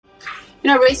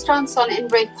Restaurants are an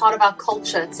inbred part of our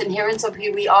culture. It's inherent of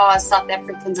who we are as South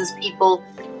Africans, as people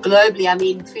globally. I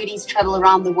mean, foodies travel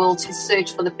around the world to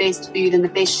search for the best food and the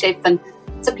best chef, and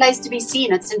it's a place to be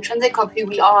seen. It's intrinsic of who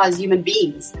we are as human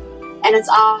beings, and it's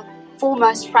our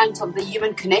foremost front of the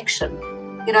human connection.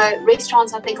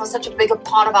 Restaurants, I think, are such a bigger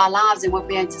part of our lives than what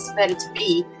we anticipated to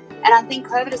be, and I think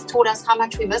COVID has taught us how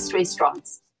much we miss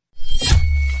restaurants.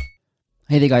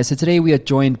 Hey there guys, so today we are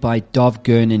joined by Dov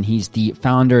Gernon. He's the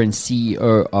founder and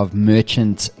CEO of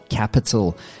Merchant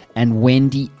Capital, and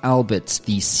Wendy Alberts,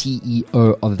 the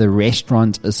CEO of the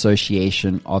Restaurant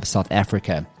Association of South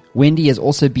Africa. Wendy has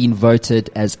also been voted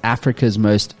as Africa's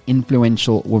most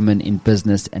influential woman in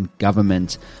business and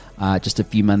government just a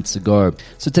few months ago.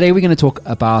 So today we're going to talk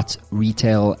about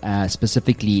retail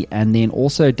specifically, and then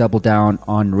also double down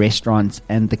on restaurants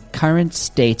and the current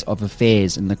state of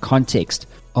affairs in the context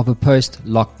of a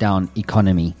post-lockdown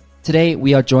economy. Today,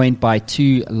 we are joined by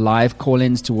two live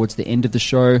call-ins towards the end of the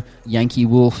show, Yankee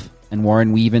Wolf and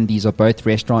Warren Weaven. These are both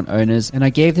restaurant owners, and I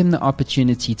gave them the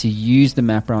opportunity to use the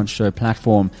Map Round Show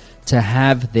platform to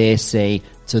have their say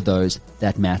to those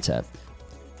that matter.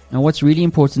 Now, what's really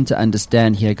important to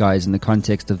understand here, guys, in the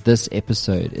context of this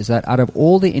episode, is that out of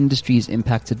all the industries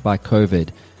impacted by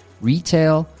COVID,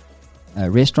 retail,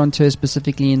 restaurateurs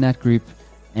specifically in that group,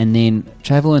 and then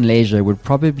travel and leisure would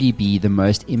probably be the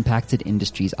most impacted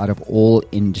industries out of all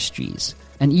industries.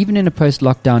 And even in a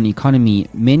post-lockdown economy,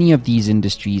 many of these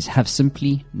industries have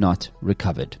simply not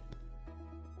recovered.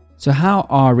 So how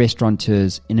are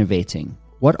restaurateurs innovating?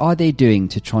 What are they doing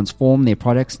to transform their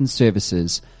products and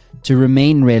services to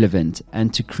remain relevant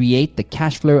and to create the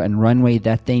cash flow and runway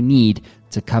that they need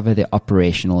to cover their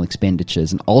operational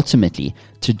expenditures and ultimately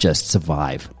to just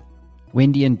survive?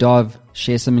 Wendy and Dov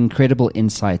share some incredible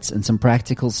insights and some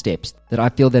practical steps that I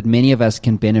feel that many of us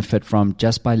can benefit from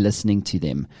just by listening to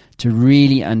them, to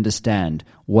really understand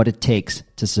what it takes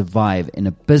to survive in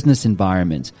a business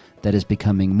environment that is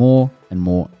becoming more and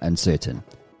more uncertain.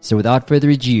 So without further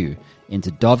ado,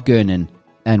 into Dov Gernon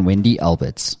and Wendy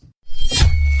Alberts.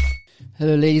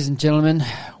 Hello, ladies and gentlemen.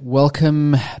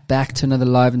 Welcome back to another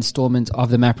live installment of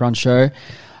the Map Round Show.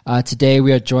 Today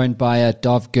we are joined by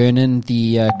Dov Gernon,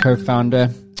 the co-founder,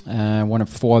 one of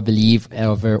four, I believe,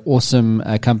 of an awesome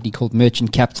company called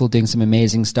Merchant Capital, doing some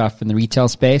amazing stuff in the retail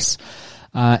space.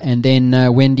 And then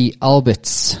Wendy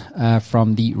Alberts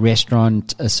from the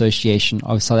Restaurant Association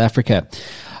of South Africa.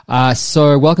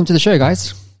 So welcome to the show,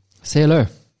 guys. Say hello.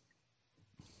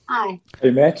 Hi.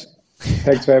 Hey, Matt.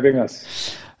 Thanks for having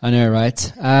us. I know,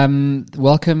 right?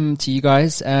 Welcome to you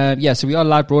guys. So we are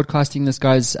live broadcasting this,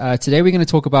 guys. Today we're going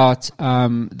to talk about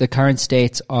the current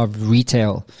state of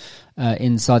retail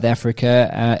in South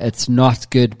Africa. It's not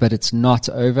good, but it's not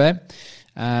over.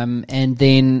 And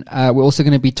then we're also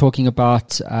going to be talking about,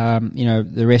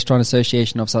 the Restaurant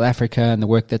Association of South Africa and the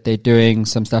work that they're doing,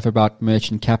 some stuff about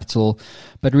Merchant Capital.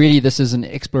 But really, this is an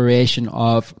exploration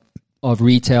of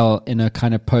retail in a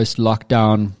kind of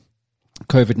post-lockdown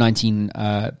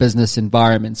COVID-19 business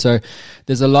environment. So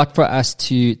there's a lot for us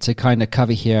to kind of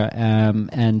cover here.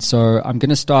 And so I'm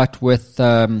going to start with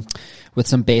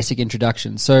some basic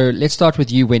introductions. So let's start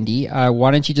with you, Wendy. Why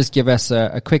don't you just give us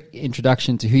a quick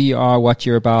introduction to who you are, what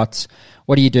you're about,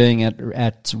 what are you doing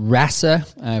at RASA,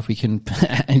 if we can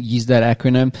use that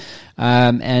acronym.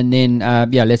 And then,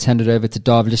 let's hand it over to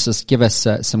Dov. Let's just give us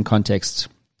some context.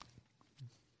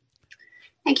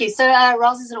 Thank you. So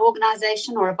RAS is an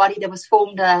organization or a body that was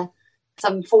formed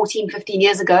some 14, 15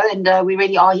 years ago, and we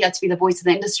really are here to be the voice of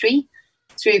the industry.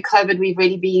 Through COVID, we've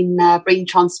really been bringing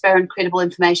transparent, credible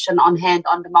information on hand,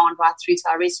 on demand, right through to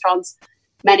our restaurants,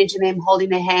 managing them, holding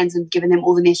their hands and giving them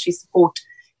all the necessary support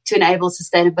to enable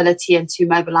sustainability and to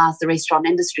mobilize the restaurant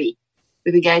industry.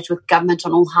 We've engaged with government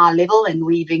on all high level, and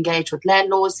we've engaged with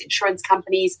landlords, insurance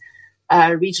companies,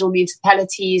 regional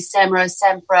municipalities, SAMRO,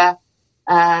 SAMPRA,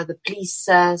 the police,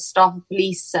 staff of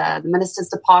police, the minister's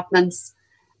departments,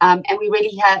 and we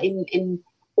really have in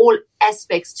all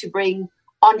aspects to bring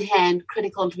on hand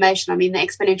critical information. I mean, the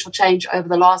exponential change over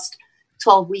the last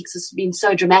 12 weeks has been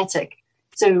so dramatic.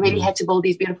 So we really had to build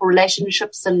these beautiful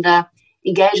relationships and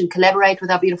engage and collaborate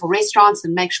with our beautiful restaurants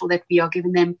and make sure that we are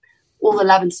giving them all the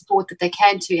love and support that they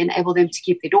can to enable them to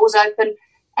keep their doors open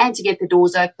and to get the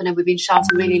doors open. And we've been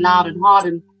shouting really loud and hard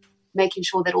and making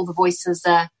sure that all the voices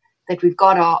that we've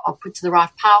got are put to the right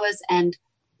powers. And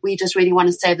we just really want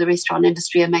to save the restaurant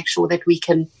industry and make sure that we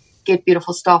can get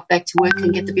beautiful staff back to work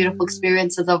and get the beautiful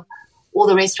experiences of all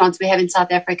the restaurants we have in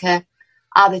South Africa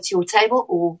either to your table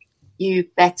or you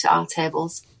back to our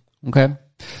tables. Okay,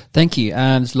 Thank you.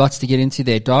 There's lots to get into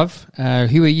there. Dov,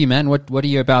 who are you, man? What are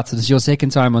you about? So this is your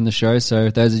second time on the show, so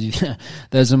those of you,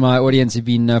 those of my audience who've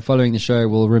been following the show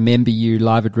will remember you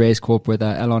live at Raise Corp with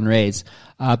Alon Rays.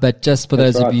 But just for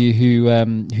those of you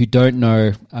who don't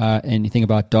know anything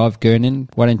about Dov Gernon,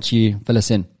 why don't you fill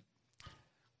us in?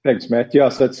 Thanks, Matt. Yeah,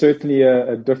 so it's certainly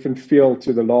a different feel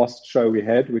to the last show we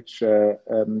had, which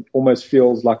almost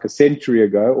feels like a century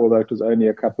ago, although it was only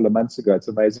a couple of months ago. It's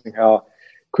amazing how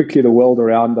quickly the world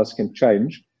around us can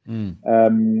change.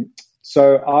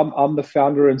 So I'm the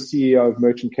founder and CEO of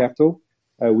Merchant Capital.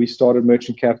 We started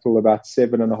Merchant Capital about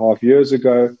 7.5 years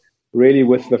ago, really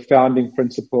with the founding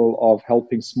principle of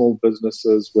helping small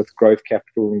businesses with growth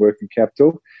capital and working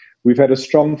capital. We've had a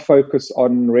strong focus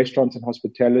on restaurants and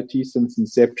hospitality since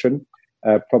inception.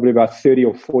 Probably about 30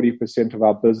 or 40% of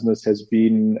our business has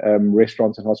been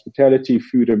restaurants and hospitality,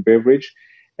 food and beverage.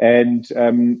 And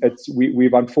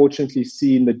we've unfortunately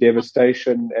seen the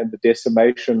devastation and the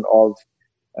decimation of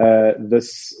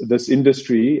this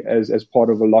industry as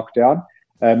part of a lockdown.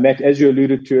 Matt, as you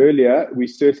alluded to earlier, we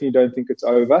certainly don't think it's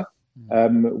over.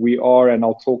 We are, and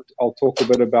I'll talk a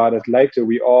bit about it later.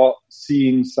 We are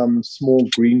seeing some small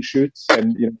green shoots,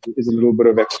 and there is a little bit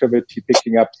of activity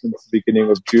picking up since the beginning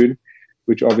of June,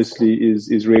 which obviously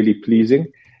is really pleasing.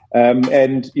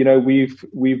 And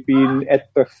we've been at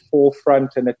the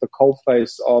forefront and at the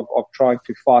coalface of trying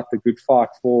to fight the good fight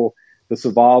for the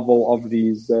survival of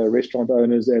these restaurant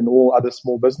owners and all other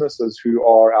small businesses who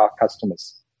are our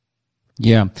customers.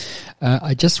 Yeah,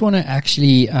 I just want to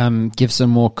actually give some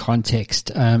more context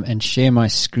and share my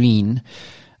screen.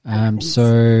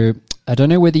 So I don't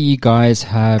know whether you guys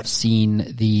have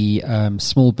seen the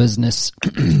small business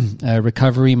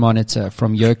recovery monitor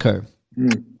from Yoco.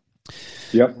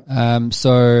 Yep.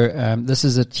 So this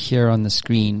is it here on the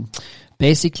screen.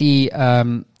 Basically,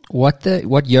 what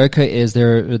Yoco is,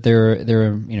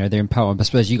 they're empowered. I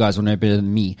suppose you guys will know better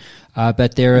than me,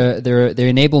 but they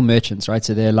enable merchants, right?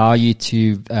 So they allow you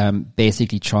to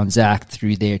basically transact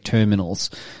through their terminals.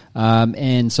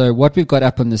 And so what we've got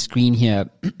up on the screen here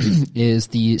is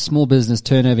the small business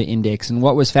turnover index. And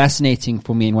what was fascinating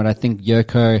for me, and what I think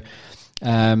Yoco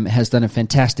has done a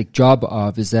fantastic job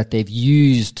of, is that they've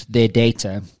used their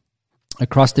data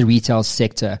across the retail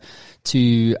sector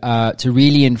to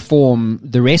really inform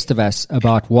the rest of us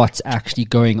about what's actually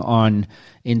going on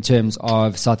in terms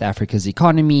of South Africa's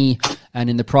economy. And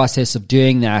in the process of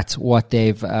doing that, what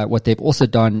they've also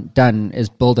done is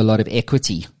build a lot of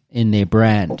equity in their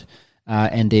brand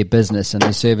and their business and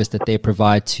the service that they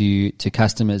provide to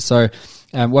customers. So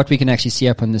what we can actually see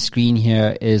up on the screen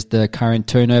here is the current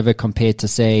turnover compared to,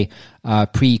 say,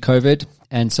 pre-COVID.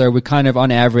 And so we're kind of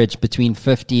on average between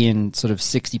 50 and sort of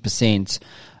 60%.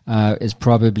 Is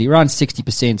probably around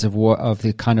 60% of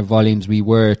the kind of volumes we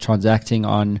were transacting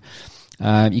on.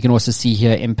 You can also see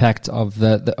here impact of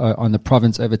the on the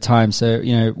province over time. So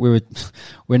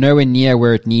we're nowhere near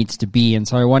where it needs to be, and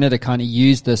so I wanted to kind of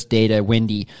use this data,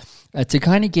 Wendy, to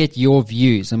kind of get your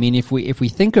views. I mean, if we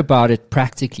think about it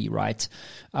practically, right,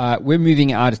 we're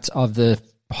moving out of the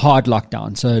hard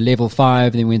lockdown. So level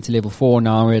 5, then we went to level 4.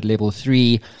 Now we're at level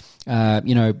 3.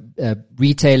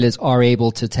 Retailers are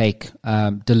able to take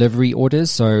delivery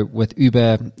orders. So with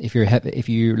Uber, if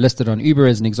you're listed on Uber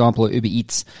as an example, or Uber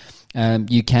Eats,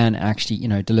 you can actually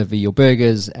deliver your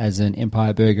burgers as an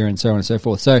Empire Burger and so on and so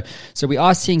forth. So we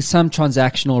are seeing some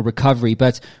transactional recovery,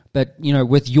 but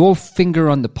with your finger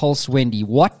on the pulse, Wendy,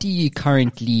 what do you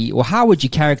currently, or how would you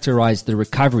characterize the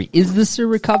recovery? Is this a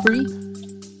recovery?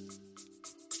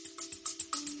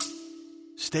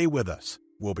 Stay with us.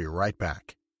 We'll be right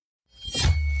back.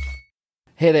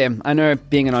 Hey there, I know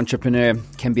being an entrepreneur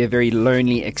can be a very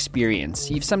lonely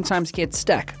experience. You sometimes get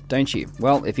stuck, don't you?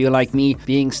 Well, if you're like me,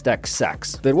 being stuck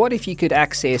sucks. But what if you could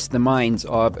access the minds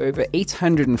of over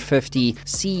 850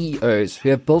 CEOs who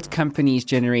have built companies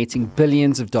generating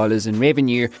billions of dollars in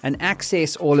revenue and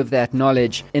access all of that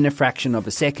knowledge in a fraction of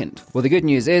a second? Well, the good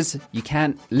news is you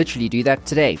can literally do that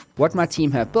today. What my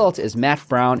team have built is Matt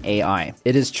Brown AI.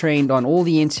 It is trained on all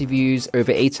the interviews,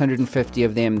 over 850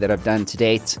 of them that I've done to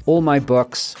date, all my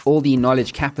books, all the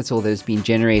knowledge capital that has been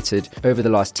generated over the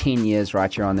last 10 years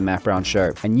right here on the Matt Brown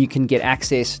Show. And you can get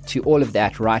access to all of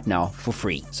that right now for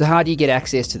free. So how do you get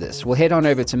access to this? Well, head on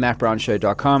over to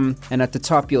mattbrownshow.com, and at the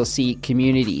top you'll see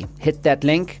community. Hit that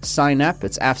link, sign up,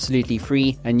 it's absolutely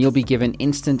free, and you'll be given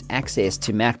instant access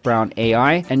to Matt Brown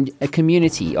AI and a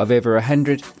community of over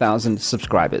 100,000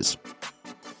 subscribers.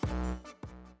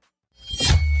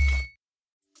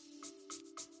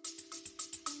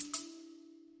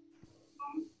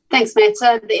 Thanks, Matt.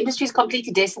 So the industry is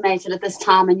completely decimated at this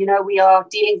time, and we are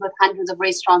dealing with hundreds of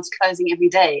restaurants closing every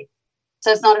day.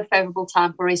 So it's not a favorable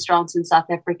time for restaurants in South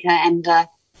Africa. And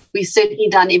we've certainly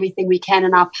done everything we can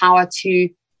in our power to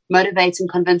motivate and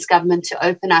convince government to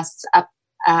open us up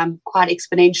quite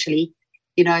exponentially.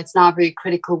 You know, it's now very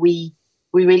critical. We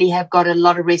really have got a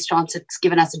lot of restaurants that's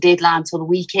given us a deadline till the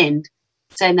weekend,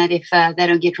 saying that if they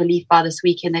don't get relief by this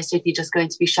weekend, they're certainly just going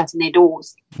to be shutting their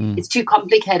doors. It's too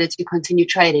complicated to continue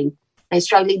trading. They're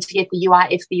struggling to get the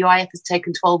UIF. The UIF has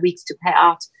taken 12 weeks to pay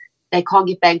out. They can't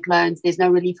get bank loans. There's no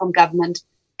relief from government.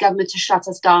 Government has shut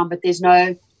us down, but there's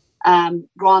no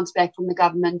grants back from the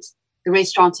government. The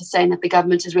restaurants are saying that the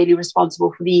government is really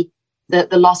responsible for the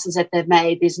losses that they've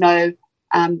made. There's no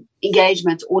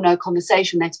engagement or no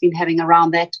conversation that's been having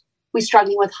around that. We're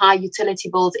struggling with high utility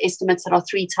bills, estimates that are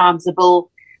 3 times the bill.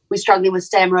 We're struggling with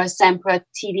SAMRO, SAMPRA,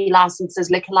 TV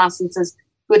licenses, liquor licenses,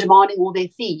 who are demanding all their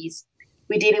fees.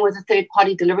 We're dealing with the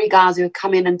third-party delivery guys who have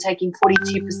come in and taking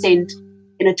 42%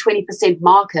 in a 20%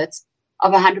 market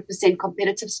of 100%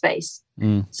 competitive space.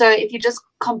 So if you just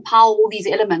compile all these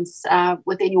elements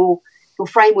within your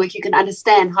framework, you can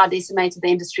understand how decimated the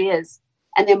industry is.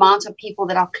 And the amount of people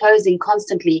that are closing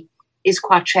constantly is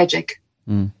quite tragic.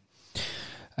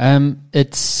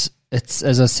 It's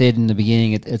as I said in the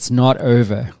beginning, it's not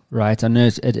over, right? I know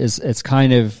it's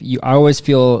kind of, I always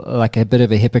feel like a bit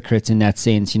of a hypocrite in that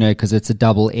sense, you know, because it's a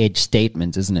double-edged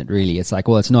statement, isn't it, really? It's like,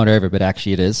 well, it's not over, but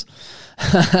actually it is,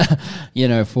 you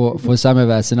know, for some of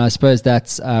us. And I suppose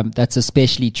that's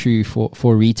especially true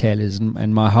for retailers,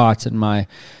 and my heart and my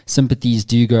sympathies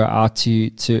do go out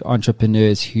to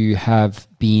entrepreneurs who have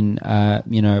been,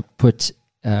 you know, put,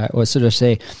 or sort of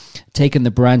say, taken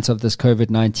the brunt of this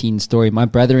COVID-19 story. My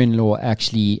brother-in-law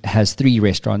actually has 3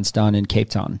 restaurants down in Cape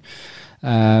Town. They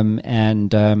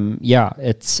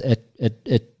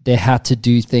had to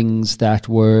do things that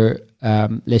were,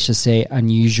 let's just say,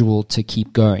 unusual to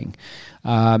keep going.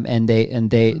 And they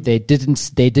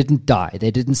didn't die.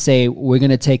 They didn't say, we're going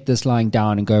to take this lying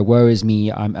down and go, woe is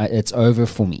me, it's over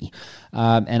for me.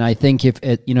 And I think if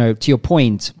it, you know, to your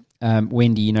point,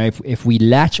 Wendy, you know, if we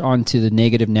latch on to the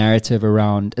negative narrative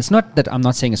around, it's not that I'm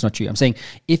not saying it's not true. I'm saying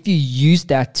if you use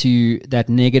that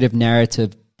negative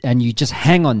narrative and you just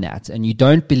hang on that and you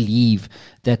don't believe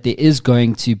that there is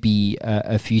going to be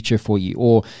a future for you,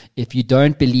 or if you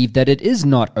don't believe that it is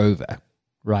not over,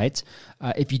 right?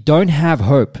 If you don't have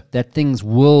hope that things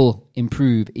will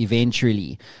improve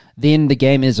eventually, then the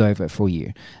game is over for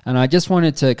you. And I just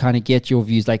wanted to kind of get your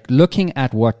views, like looking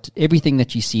at everything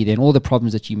that you see there and all the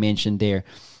problems that you mentioned there,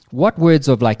 what words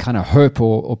of like kind of hope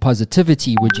or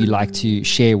positivity would you like to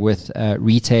share with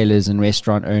retailers and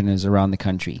restaurant owners around the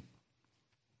country?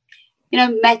 You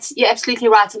know, Matt, you're absolutely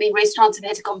right. I mean, restaurants have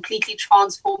had to completely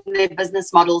transform their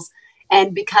business models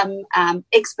and become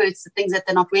experts at things that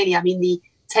they're not really. I mean, the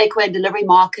takeaway and delivery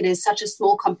market is such a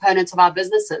small component of our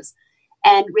businesses.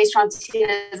 And restaurants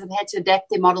have had to adapt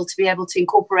their model to be able to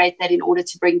incorporate that in order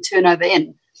to bring turnover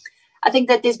in. I think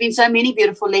that there's been so many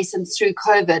beautiful lessons through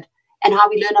COVID and how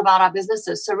we learn about our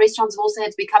businesses. So restaurants have also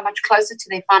had to become much closer to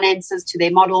their finances, to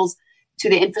their models, to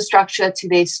their infrastructure, to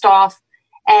their staff.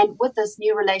 And with this,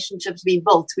 new relationships being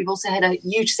built, we've also had a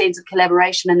huge sense of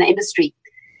collaboration in the industry.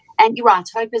 And you're right,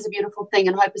 hope is a beautiful thing,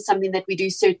 and hope is something that we do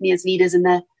certainly as leaders in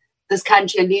this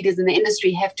country and leaders in the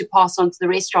industry have to pass on to the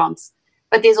restaurants.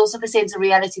 But there's also the sense of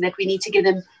reality that we need to give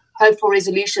them hopeful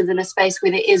resolutions in a space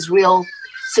where there is real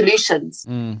solutions.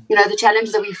 You know, the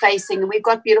challenges that we're facing, and we've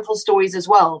got beautiful stories as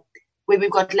well, where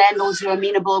we've got landlords who are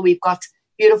amenable, we've got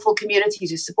beautiful communities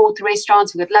who support the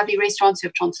restaurants, we've got lovely restaurants who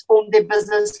have transformed their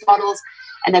business models,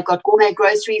 and they've got gourmet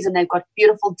groceries, and they've got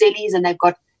beautiful delis, and they've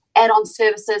got add-on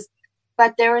services.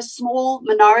 But there are a small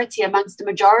minority amongst the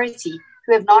majority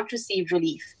who have not received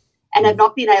relief and have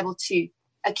not been able to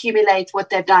accumulate what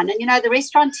they've done. And, you know, the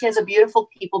restaurateurs are beautiful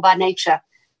people by nature.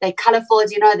 They're colorful,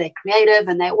 as you know, they're creative,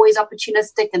 and they're always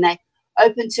opportunistic, and they're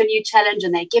open to a new challenge,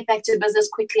 and they get back to business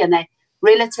quickly, and they're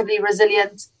relatively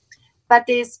resilient. But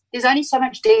there's only so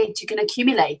much debt you can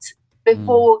accumulate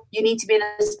before you need to be in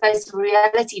a space of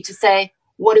reality to say,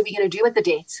 what are we going to do with the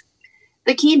debt?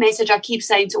 The key message I keep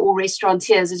saying to all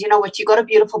restaurateurs is, you know what, you've got a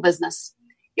beautiful business.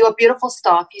 You've got beautiful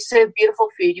staff. You serve beautiful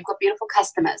food. You've got beautiful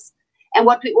customers. And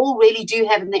what we all really do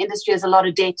have in the industry is a lot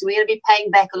of debt. We're going to be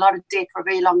paying back a lot of debt for a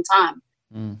very long time.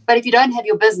 But if you don't have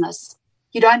your business,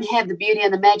 you don't have the beauty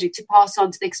and the magic to pass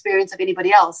on to the experience of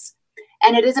anybody else.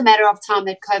 And it is a matter of time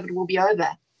that COVID will be over.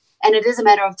 And it is a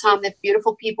matter of time that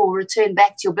beautiful people will return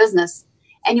back to your business.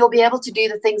 And you'll be able to do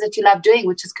the things that you love doing,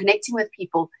 which is connecting with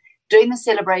people, doing the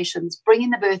celebrations, bringing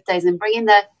the birthdays, and bringing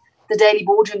the daily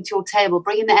boardroom to your table,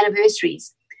 bringing the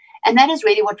anniversaries. And that is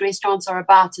really what restaurants are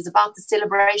about, is about the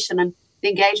celebration and the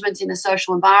engagement in the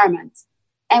social environment.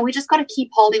 And we just got to keep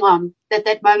holding on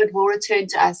that moment will return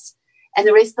to us. And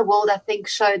the rest of the world, I think,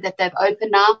 showed that they've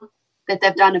opened now, that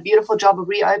they've done a beautiful job of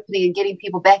reopening and getting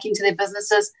people back into their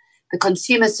businesses. The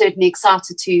consumer's certainly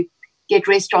excited to get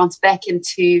restaurants back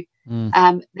into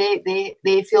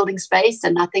their fielding space.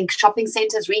 And I think shopping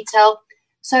centres, retail.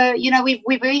 So, we're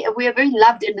a very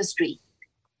loved industry,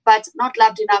 but not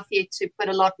loved enough yet to put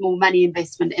a lot more money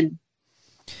investment in.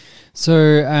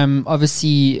 So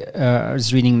obviously, I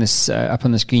was reading this up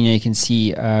on the screen here. You can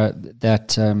see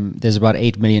that there's about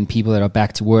 8 million people that are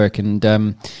back to work. And,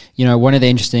 one of the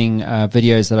interesting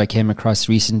videos that I came across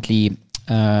recently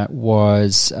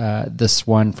was this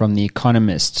one from The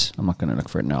Economist. I'm not going to look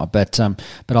for it now, but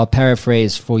I'll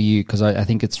paraphrase for you because I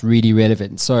think it's really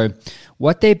relevant. So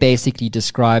what they basically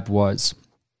described was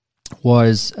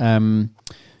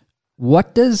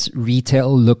what does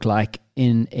retail look like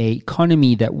in an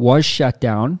economy that was shut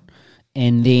down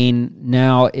and then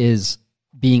now is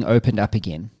being opened up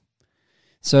again?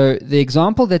 So the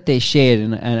example that they shared,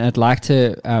 and I'd like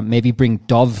to maybe bring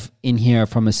Dov in here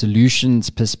from a solutions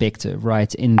perspective,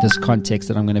 right, in this context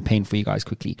that I'm going to paint for you guys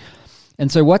quickly.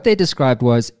 And so what they described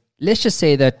was, let's just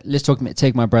say that,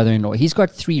 take my brother-in-law. He's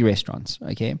got 3 restaurants,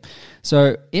 okay?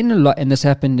 So and this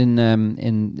happened in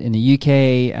the UK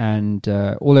and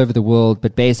all over the world,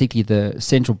 but basically the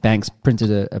central banks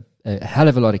printed a hell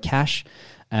of a lot of cash.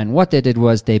 And what they did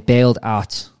was they bailed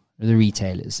out the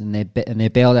retailers, and they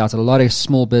bailed out a lot of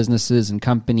small businesses and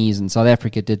companies, and South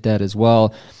Africa did that as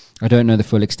well. I don't know the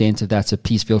full extent of that, so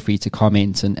please feel free to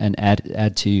comment and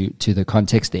add to the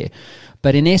context there.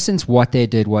 But in essence, what they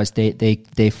did was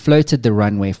they floated the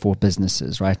runway for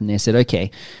businesses, right? And they said, okay,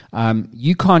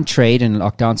 you can't trade in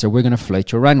lockdown, so we're going to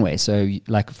float your runway. So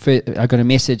I got a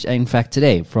message, in fact,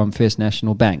 today from First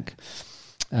National Bank.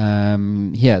 The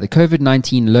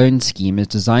COVID-19 loan scheme is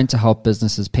designed to help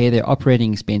businesses pay their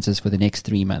operating expenses for the next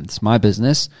 3 months. My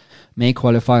business may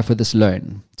qualify for this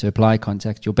loan. To apply,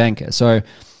 contact your banker. So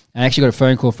I actually got a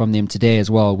phone call from them today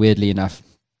as well, weirdly enough,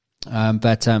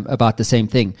 but about the same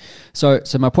thing. So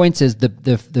my point is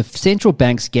the central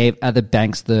banks gave other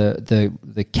banks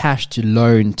the cash to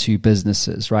loan to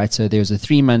businesses, right? So there's a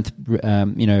 3-month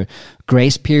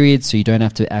grace period, so you don't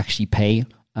have to actually pay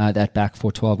that back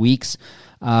for 12 weeks.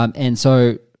 And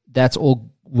so that's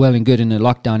all well and good in a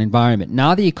lockdown environment.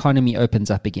 Now the economy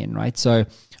opens up again, right? So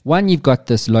one, you've got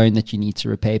this loan that you need to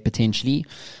repay potentially.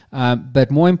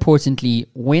 But more importantly,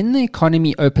 when the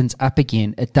economy opens up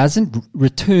again, it doesn't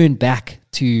return back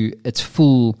to its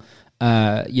full,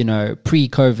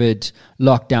 pre-COVID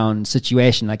lockdown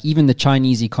situation. Like even the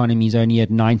Chinese economy is only at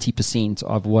 90%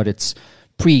 of what its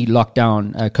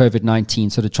pre-lockdown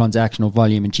COVID-19 sort of transactional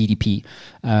volume and GDP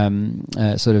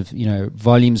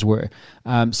volumes were.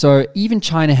 So even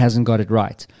China hasn't got it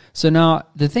right. So now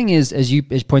the thing is, as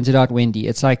pointed out, Wendy,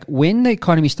 it's like when the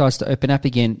economy starts to open up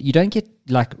again, you don't get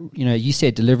you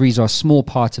said deliveries are a small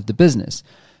part of the business.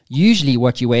 Usually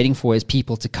what you're waiting for is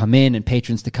people to come in and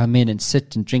patrons to come in and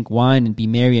sit and drink wine and be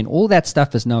merry, and all that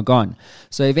stuff is now gone.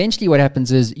 So eventually what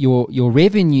happens is your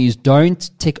revenues don't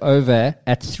tick over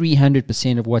at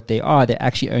 300% of what they are. They're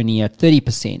actually only at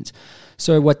 30%.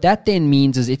 So what that then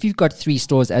means is if you've got 3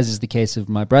 stores, as is the case of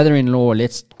my brother-in-law,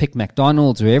 let's pick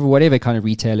McDonald's or whatever kind of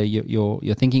retailer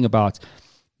you're thinking about,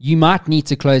 you might need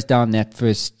to close down that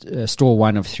first store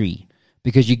 1 of 3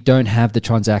 because you don't have the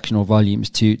transactional volumes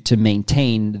to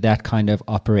maintain that kind of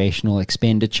operational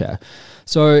expenditure.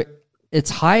 So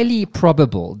it's highly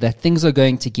probable that things are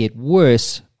going to get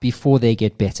worse before they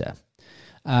get better.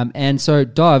 And so,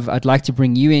 Dov, I'd like to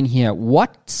bring you in here.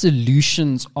 What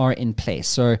solutions are in place?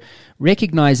 So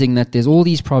recognizing that there's all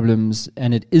these problems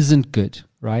and it isn't good,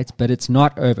 right? But it's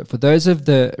not over. For those of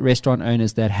the restaurant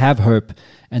owners that have hope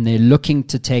and they're looking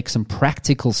to take some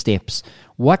practical steps,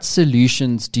 what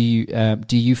solutions do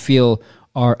you feel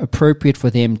are appropriate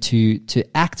for them to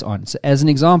act on? So as an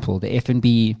example, the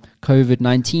F&B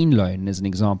COVID-19 loan as an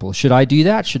example. Should I do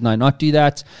that? Should I not do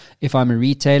that? If I'm a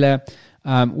retailer,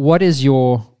 what is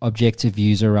your objective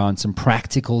views around some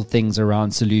practical things around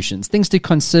solutions, things to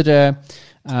consider,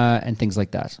 and things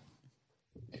like that?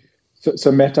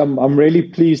 So Matt, I'm really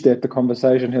pleased that the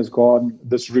conversation has gone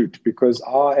this route because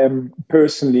I am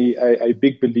personally a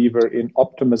big believer in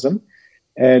optimism.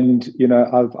 And,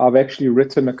 I've actually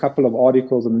written a couple of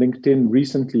articles on LinkedIn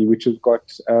recently, which have got,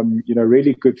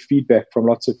 really good feedback from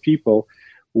lots of people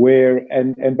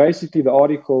and basically the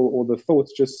article or the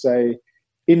thoughts just say,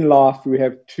 in life, we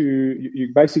have you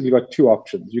basically got 2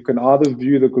 options. You can either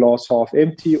view the glass half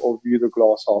empty or view the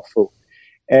glass half full.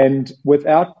 And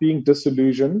without being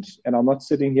disillusioned, and I'm not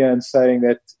sitting here and saying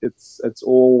that it's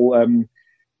all,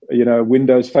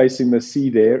 windows facing the sea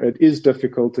there. It is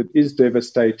difficult. It is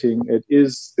devastating.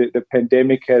 The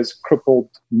pandemic has crippled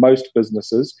most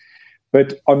businesses.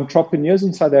 But entrepreneurs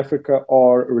in South Africa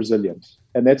are resilient.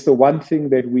 And that's the one thing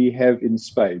that we have in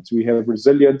spades. We have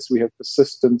resilience, we have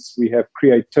persistence, we have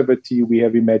creativity, we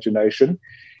have imagination.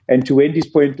 And to Wendy's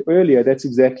point earlier, that's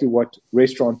exactly what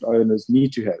restaurant owners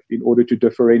need to have in order to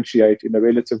differentiate in a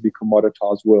relatively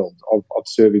commoditized world of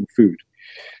serving food.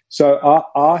 So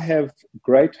I have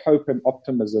great hope and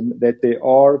optimism that there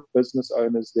are business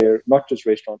owners there, not just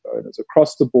restaurant owners,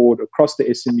 across the board, across the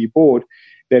SME board,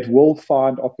 that will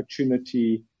find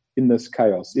opportunity in this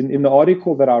chaos. In the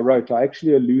article that I wrote, I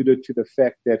actually alluded to the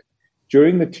fact that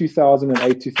during the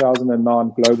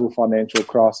 2008-2009 global financial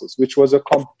crisis, which was a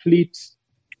complete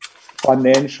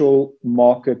financial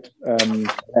market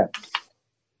collapse,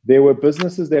 there were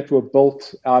businesses that were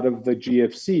built out of the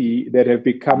GFC that have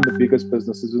become the biggest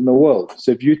businesses in the world. So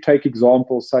if you take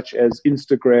examples such as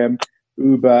Instagram,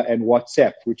 Uber, and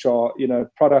WhatsApp, which are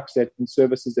products and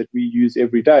services that we use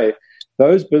every day,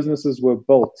 those businesses were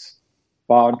built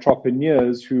by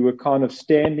entrepreneurs who were kind of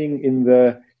standing in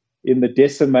the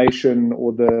decimation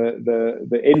or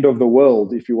the end of the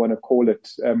world, if you want to call it,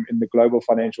 in the global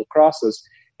financial crisis,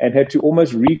 and had to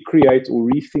almost recreate or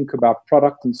rethink about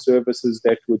product and services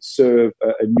that would serve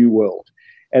a new world.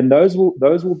 And those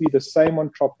will be the same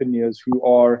entrepreneurs who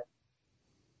are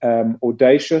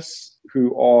audacious,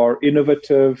 who are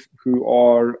innovative, who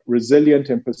are resilient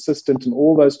and persistent, and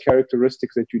all those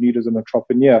characteristics that you need as an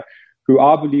entrepreneur, who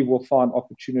I believe will find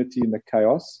opportunity in the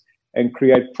chaos and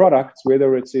create products,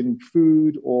 whether it's in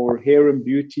food or hair and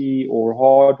beauty or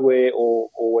hardware or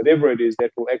whatever it is, that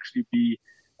will actually be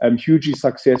hugely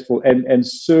successful and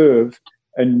serve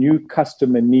a new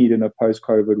customer need in a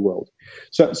post-COVID world.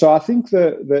 So I think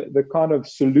the kind of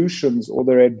solutions or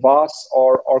their advice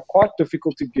are quite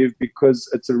difficult to give because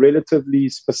it's a relatively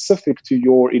specific to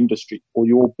your industry or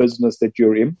your business that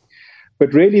you're in.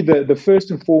 But really the first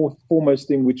and foremost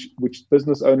thing which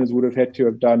business owners would have had to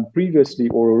have done previously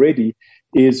or already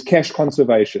is cash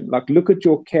conservation. Like, look at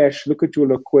your cash, look at your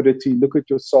liquidity, look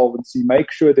at your solvency,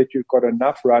 make sure that you've got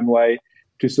enough runway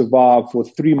to survive for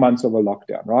 3 months of a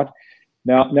lockdown, right?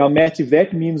 Now, Matt, if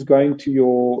that means going to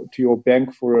your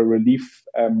bank for a relief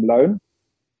loan,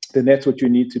 then that's what you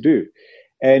need to do.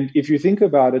 And if you think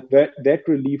about it, that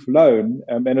relief loan,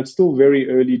 and it's still very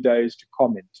early days to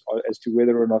comment as to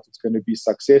whether or not it's going to be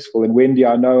successful. And Wendy,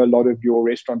 I know a lot of your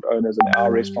restaurant owners and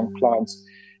our restaurant clients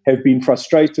have been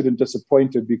frustrated and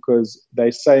disappointed because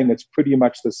they're saying it's pretty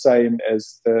much the same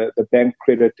as the bank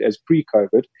credit as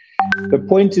pre-COVID. The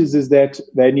point is that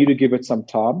they need to give it some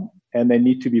time and they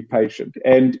need to be patient.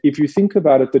 And if you think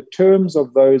about it, the terms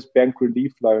of those bank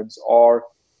relief loans are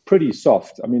pretty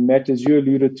soft. I mean, Matt, as you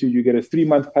alluded to, you get a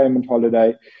 3-month payment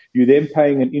holiday. You're then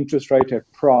paying an interest rate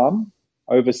at prime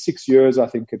over 6 years, I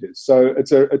think it is. So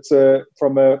it's a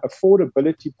from an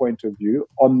affordability point of view,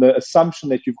 on the assumption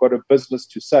that you've got a business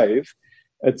to save,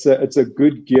 it's a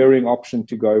good gearing option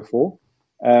to go for.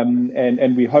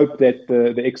 And we hope that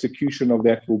the execution of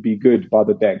that will be good by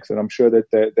the banks, and I'm sure that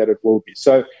it will be.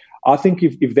 So I think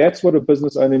if that's what a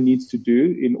business owner needs to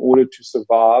do in order to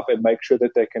survive and make sure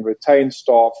that they can retain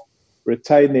staff,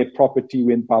 retain their property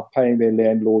by paying their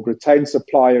landlord, retain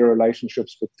supplier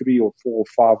relationships for 3 or 4 or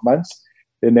 5 months,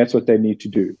 then that's what they need to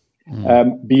do.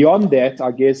 Beyond that,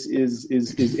 I guess,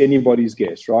 is anybody's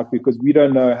guess, right? Because we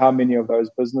don't know how many of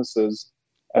those businesses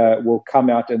will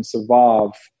come out and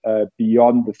survive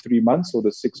beyond the 3 months or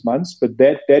the 6 months. But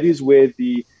that is where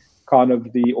the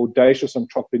audacious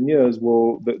entrepreneurs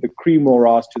the cream will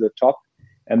rise to the top,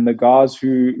 and the guys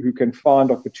who can find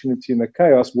opportunity in the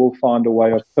chaos will find a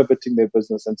way of pivoting their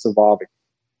business and surviving.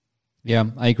 Yeah,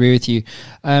 I agree with you.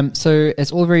 So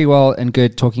it's all very well and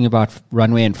good talking about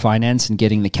runway and finance and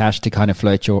getting the cash to kind of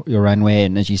float your runway.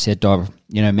 And as you said, Dov,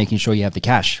 making sure you have the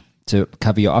cash to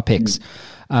cover your OPEX.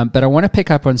 But I want to pick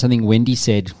up on something Wendy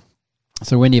said.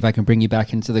 So Wendy, if I can bring you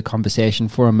back into the conversation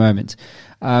for a moment,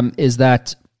 is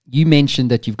that you mentioned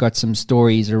that you've got some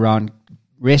stories around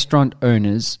restaurant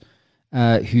owners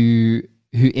who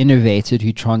innovated,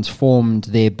 who transformed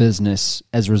their business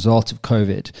as a result of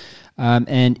COVID.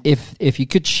 And if you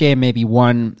could share maybe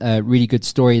one really good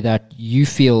story that you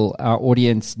feel our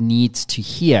audience needs to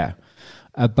hear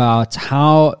about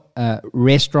how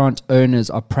restaurant owners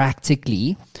are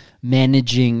practically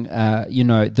managing,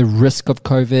 the risk of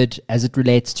COVID as it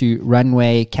relates to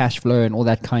runway, cash flow, and all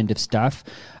that kind of stuff.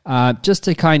 Just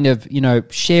to kind of,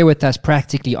 share with us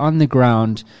practically on the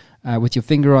ground, with your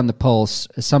finger on the pulse,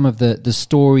 some of the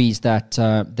stories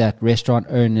that restaurant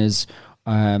owners,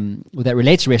 that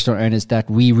relate to restaurant owners that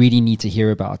we really need to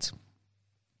hear about.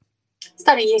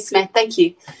 Stunning, yes, Matt. Thank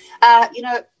you.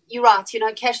 You're right.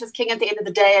 Cash is king at the end of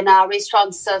the day, and our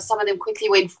restaurants, some of them quickly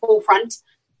went forefront.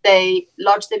 They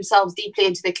lodged themselves deeply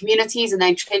into their communities, and they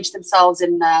entrenched themselves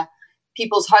in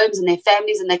people's homes and their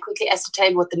families, and they quickly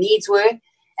ascertained what the needs were,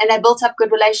 and they built up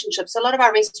good relationships. So a lot of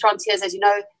our restaurateurs, as you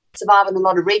know, survive on a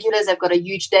lot of regulars. They've got a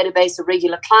huge database of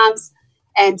regular clients,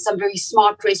 and some very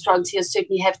smart restaurateurs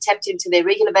certainly have tapped into their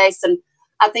regular base. And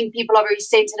I think people are very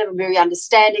sensitive and very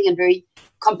understanding and very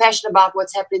compassionate about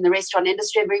what's happening in the restaurant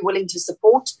industry and very willing to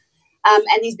support. And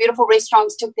these beautiful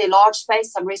restaurants took their large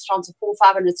space. Some restaurants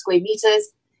are 400-500 square meters,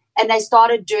 and they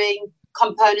started doing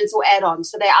components or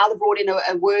add-ons. So they either brought in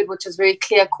a word which is very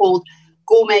clear called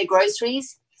gourmet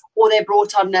groceries, or they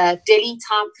brought on deli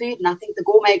type food, and I think the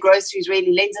gourmet groceries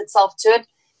really lends itself to it.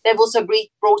 They've also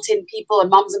brought in people and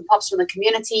mums and pops from the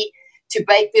community to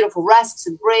bake beautiful rusks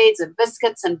and breads and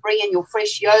biscuits, and bring in your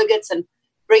fresh yogurts, and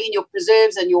bring in your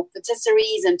preserves and your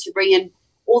patisseries, and to bring in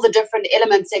all the different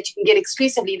elements that you can get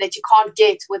exclusively that you can't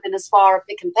get within a Spar or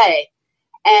Pick and Pay.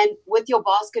 And with your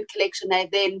basket collection, they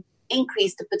then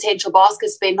increase the potential basket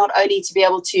spend, not only to be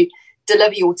able to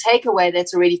deliver your takeaway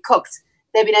that's already cooked.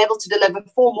 They've been able to deliver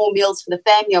 4 more meals for the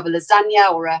family of a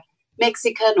lasagna or a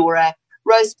Mexican or a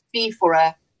roast beef or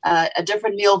a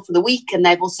different meal for the week. And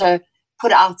they've also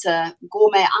put out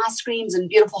gourmet ice creams and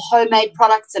beautiful homemade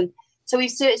products. And so we've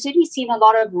certainly seen a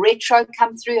lot of retro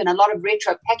come through, and a lot of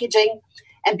retro packaging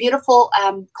and beautiful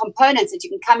components that you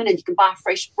can come in and you can buy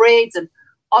fresh breads and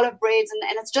olive breads.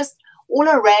 And it's just all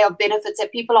array of benefits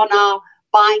that people are now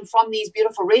buying from these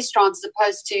beautiful restaurants as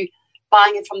opposed to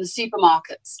buying it from the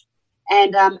supermarkets.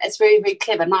 And it's very, very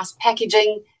clever. Nice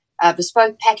packaging,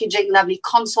 bespoke packaging, lovely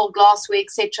console glassware,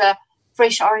 etc.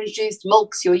 Fresh orange juice,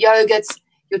 milks, your yogurts,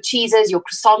 your cheeses, your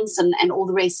croissants, and all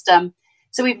the rest.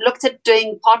 So we've looked at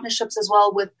doing partnerships as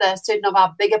well with certain of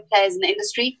our bigger players in the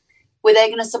industry, where they're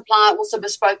going to supply also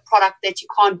bespoke product that you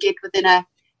can't get within a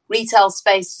retail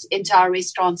space into our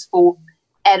restaurants for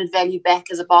added value back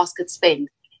as a basket spend.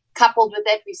 Coupled with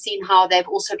that, we've seen how they've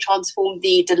also transformed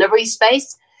the delivery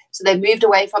space. So they've moved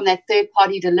away from that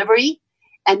third-party delivery,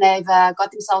 and they've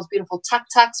got themselves beautiful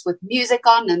tuk-tuks with music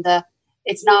on, and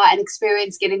it's now an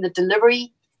experience getting the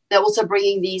delivery. They're also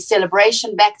bringing the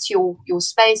celebration back to your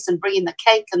space, and bringing the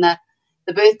cake and the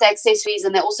birthday accessories,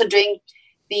 and they're also doing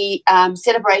the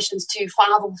celebrations to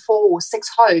 5 or 4 or 6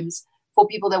 homes for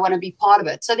people that want to be part of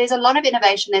it. So there's a lot of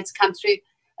innovation that's come through,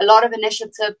 a lot of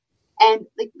initiative. And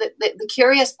the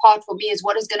curious part for me is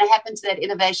what is going to happen to that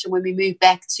innovation when we move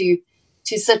back to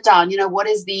sit down. What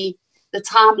is the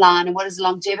timeline, and what is the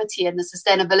longevity and the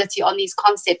sustainability on these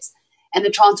concepts and the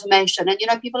transformation?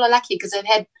 And, people are lucky because they've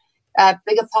had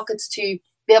bigger pockets to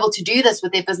be able to do this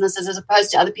with their businesses as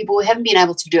opposed to other people who haven't been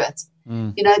able to do it.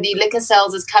 The liquor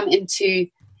sales has come into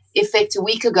effect a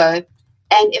week ago.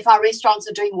 And if our restaurants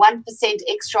are doing 1%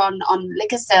 extra on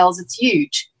liquor sales, it's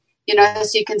huge. So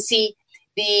you can see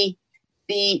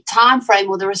the time frame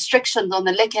or the restrictions on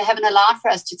the liquor haven't allowed for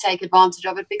us to take advantage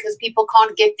of it, because people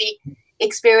can't get the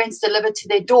experience delivered to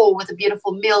their door with a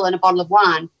beautiful meal and a bottle of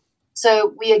wine.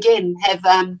 So we again have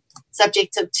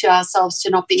subjected to ourselves to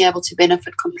not being able to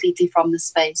benefit completely from the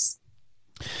space.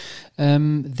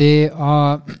 There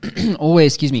are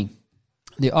always,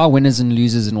 there are winners and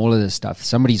losers in all of this stuff.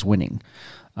 Somebody's winning.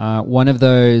 One of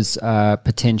those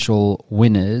potential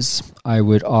winners, I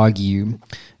would argue,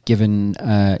 given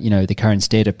the current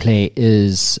state of play,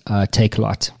 is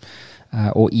Takealot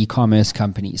or e-commerce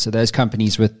companies. So those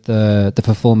companies with the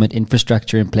fulfillment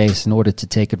infrastructure in place in order to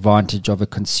take advantage of a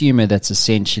consumer that's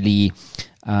essentially,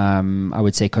 I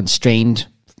would say, constrained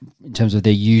in terms of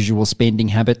their usual spending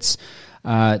habits.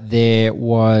 There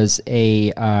was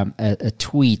a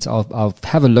tweet. I'll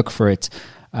have a look for it.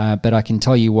 But I can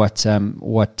tell you what's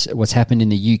happened in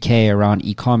the UK around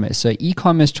e-commerce. So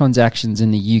e-commerce transactions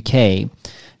in the UK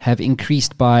have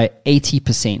increased by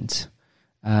 80%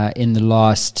 in the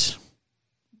last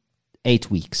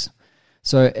 8 weeks.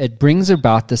 So it brings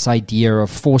about this idea of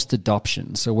forced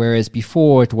adoption. So whereas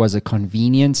before it was a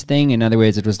convenience thing, in other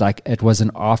words, it was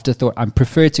an afterthought. I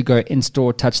prefer to go in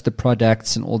store, touch the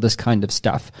products and all this kind of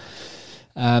stuff.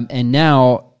 And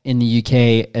now in the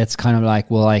UK, it's kind of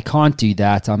like, well, I can't do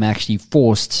that. I'm actually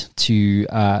forced to,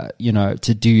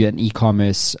 to do an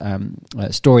e-commerce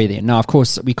story there. Now, of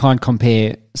course, we can't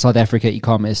compare South Africa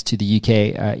e-commerce to the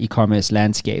UK e-commerce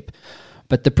landscape.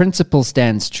 But the principle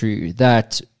stands true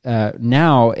that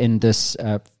now in this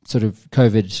sort of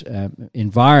COVID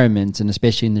environment, and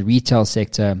especially in the retail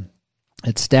sector,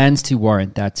 it stands to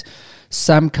warrant that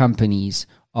some companies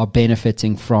are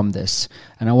benefiting from this.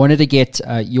 And I wanted to get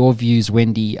your views,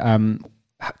 Wendy.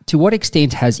 To what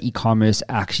extent has e-commerce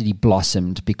actually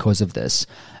blossomed because of this?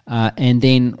 And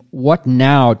then what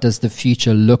now does the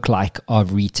future look like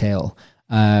of retail?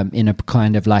 In a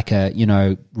kind of like a,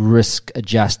 risk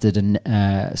adjusted and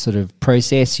sort of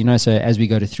process, so as we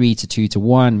go to 3 to 2 to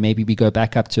 1, maybe we go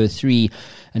back up to a 3,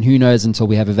 and who knows, until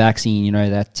we have a vaccine,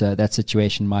 that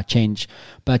situation might change.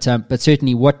 But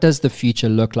certainly, what does the future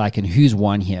look like, and who's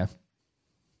won here?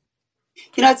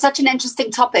 It's such an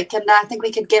interesting topic, and I think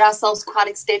we could get ourselves quite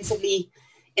extensively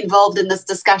involved in this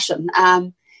discussion.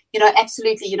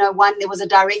 Absolutely, one, there was a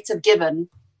directive given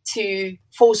to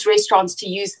force restaurants to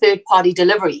use third-party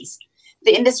deliveries.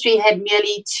 The industry had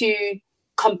merely 2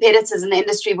 competitors in the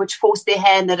industry which forced their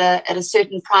hand at a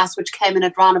certain price, which came in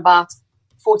at around about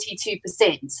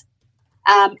 42%.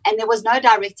 And there was no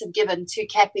directive given to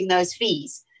capping those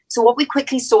fees. So what we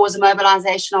quickly saw was a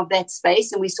mobilization of that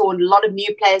space, and we saw a lot of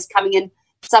new players coming in,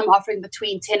 some offering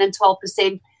between 10 and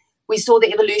 12%. We saw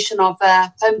the evolution of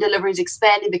home deliveries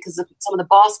expanding because of some of the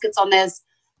baskets on those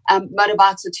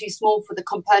motorbikes are too small for the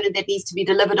component that needs to be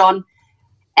delivered on.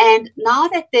 And now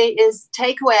that there is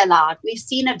takeaway allowed, we've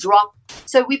seen a drop.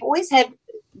 So we've always had,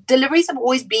 deliveries have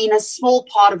always been a small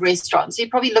part of restaurants. So you're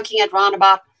probably looking at around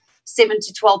about 7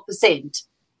 to 12%.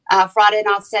 Friday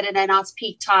nights, Saturday nights,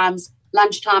 peak times,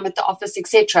 lunchtime at the office,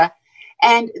 etc.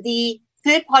 And the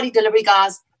third-party delivery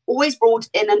guys always brought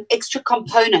in an extra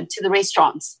component to the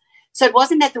restaurants. So it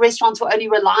wasn't that the restaurants were only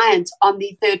reliant on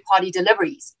the third-party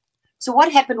deliveries. So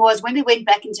what happened was, when we went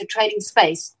back into trading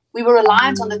space, we were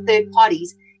reliant on the third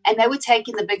parties, and they were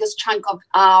taking the biggest chunk of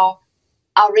our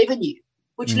revenue,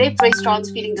 which left restaurants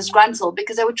feeling disgruntled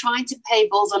because they were trying to pay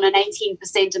bills on an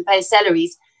 18% and pay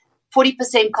salaries,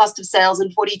 40% cost of sales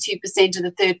and 42% to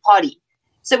the third party.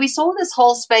 So we saw this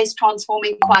whole space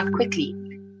transforming quite quickly.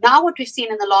 Now what we've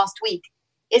seen in the last week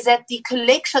is that the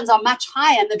collections are much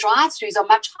higher and the drive-thrus are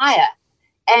much higher,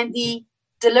 and the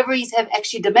deliveries have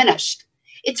actually diminished.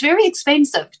 It's very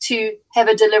expensive to have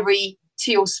a delivery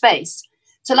to your space.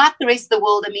 So like the rest of the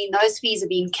world, those fees are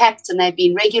being capped and they've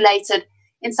been regulated.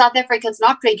 In South Africa, it's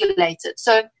not regulated.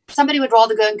 So somebody would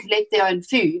rather go and collect their own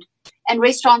food. And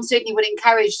restaurants certainly would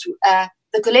encourage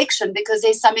the collection because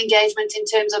there's some engagement in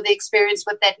terms of the experience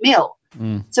with that meal.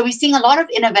 So we're seeing a lot of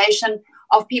innovation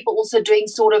of people also doing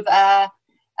sort of the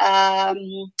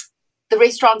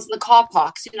restaurants in the car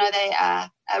parks, they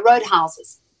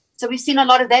roadhouses. So we've seen a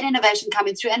lot of that innovation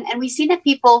coming through. And we've seen that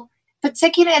people,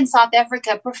 particularly in South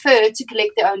Africa, prefer to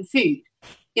collect their own food.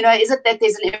 Is it that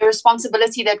there's an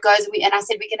irresponsibility that goes, and I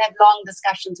said we can have long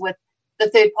discussions with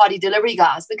the third-party delivery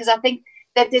guys, because I think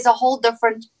that there's a whole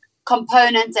different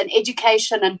component and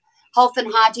education and health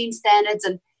and hygiene standards,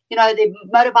 and, the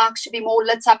motorbikes should be more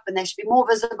lit up and they should be more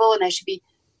visible and they should be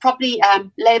properly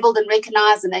labeled and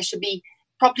recognized and they should be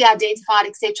properly identified,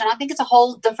 etc. And I think it's a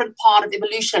whole different part of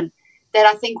evolution that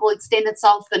I think will extend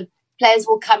itself and players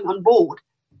will come on board.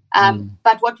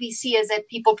 But what we see is that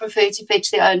people prefer to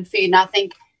fetch their own food. And I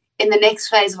think in the next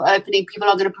phase of opening, people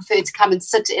are going to prefer to come and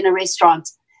sit in a restaurant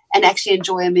and actually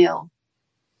enjoy a meal.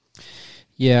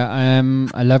 Yeah,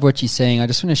 I love what you're saying. I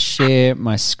just want to share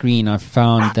my screen. I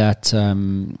found that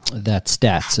that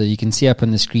stat. So you can see up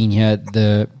on the screen here,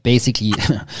 basically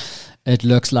it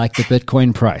looks like the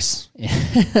Bitcoin price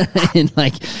in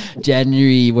like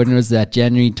January, when was that?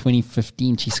 January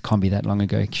 2015. Jeez, can't be that long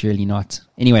ago. Surely not.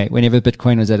 Anyway, whenever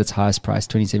Bitcoin was at its highest price,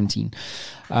 2017.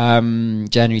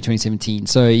 January 2017.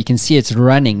 So you can see it's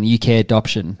running UK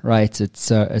adoption, right?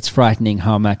 It's frightening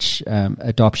how much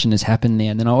adoption has happened there.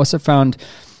 And then I also found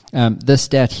this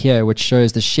stat here, which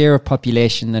shows the share of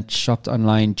population that shopped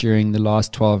online during the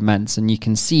last 12 months. And you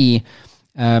can see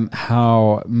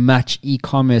how much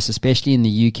e-commerce, especially in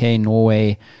the UK,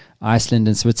 Norway, Iceland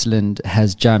and Switzerland,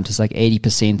 has jumped. It's like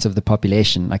 80% of the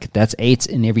population. Like that's 8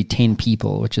 in every 10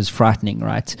 people, which is frightening,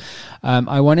 right?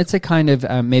 I wanted to kind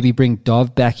of maybe bring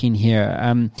Dov back in here,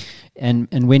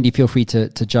 and Wendy, feel free to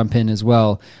jump in as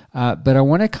well. But I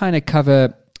want to kind of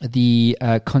cover the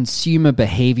consumer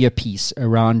behavior piece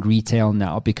around retail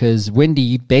now, because Wendy,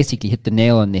 you basically hit the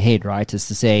nail on the head, right? Is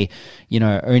to say,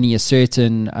 only a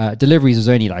certain deliveries is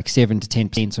only like 7 to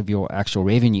 10% of your actual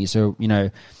revenue. So,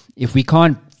 if we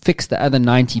can't fix the other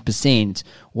 90%,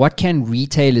 what can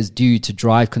retailers do to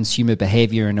drive consumer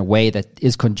behavior in a way that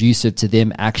is conducive to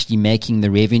them actually making the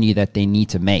revenue that they need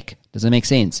to make? Does that make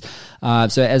sense?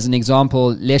 So as an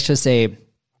example, let's just say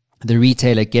the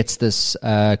retailer gets this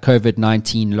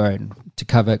COVID-19 loan to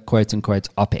cover quote unquote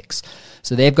OPEX.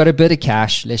 So they've got a bit of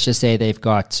cash. Let's just say they've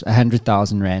got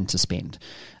 100,000 Rand to spend.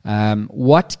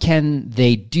 What can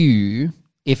they do,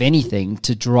 if anything,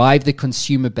 to drive the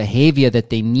consumer behavior that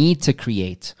they need to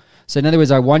create? So in other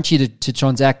words, I want you to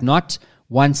transact not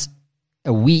once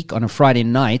a week on a Friday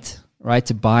night right,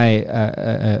 to buy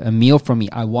a meal from me,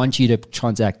 I want you to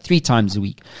transact 3 times a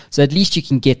week. So at least you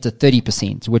can get to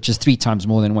 30%, which is 3 times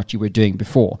more than what you were doing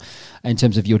before in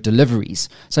terms of your deliveries.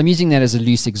 So I'm using that as a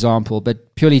loose example,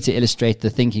 but purely to illustrate the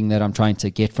thinking that I'm trying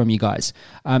to get from you guys.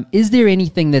 Is there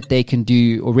anything that they can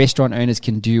do, or restaurant owners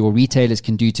can do, or retailers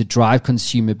can do to drive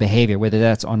consumer behavior, whether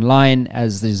that's online,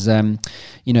 as is,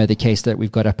 the case that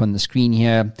we've got up on the screen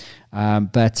here?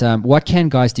 But what can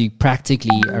guys do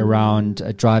practically around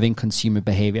driving consumer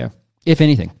behavior, if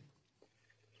anything?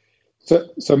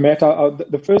 So Matt,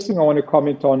 the first thing I want to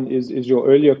comment on is your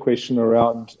earlier question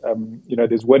around,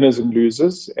 there's winners and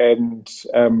losers. And,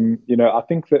 I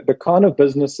think that the kind of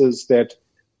businesses that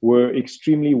were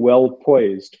extremely well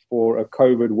poised for a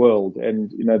COVID world,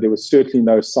 and, there was certainly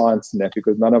no science in that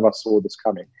because none of us saw this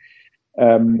coming,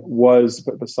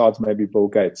 but besides maybe Bill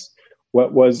Gates,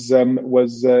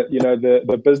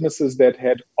 the businesses that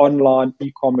had online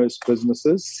e-commerce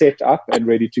businesses set up and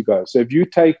ready to go. So if you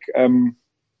take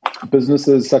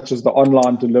businesses such as the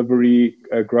online delivery,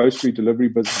 grocery delivery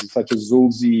businesses such as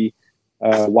Zulzi,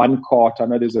 OneCart, I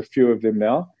know there's a few of them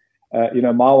now.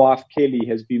 My wife Kelly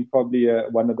has been probably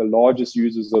one of the largest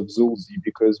users of Zulzi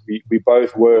because we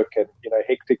both work and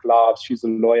hectic lives. She's a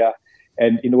lawyer.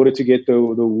 And in order to get the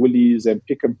Woolies and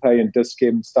Pick and Pay and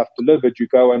Dis-Chem stuff delivered, you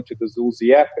go onto the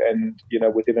Zulzi app and,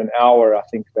 within an hour, I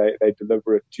think they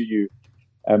deliver it to you,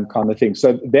 kind of thing.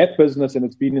 So that business, and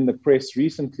it's been in the press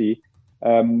recently,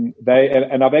 and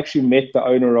I've actually met the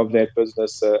owner of that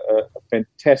business, a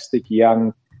fantastic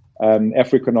young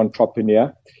African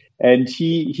entrepreneur. And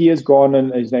he has gone,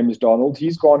 and his name is Donald,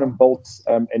 he's gone and built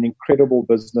an incredible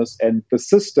business, and the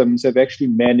systems have actually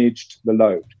managed the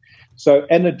load. So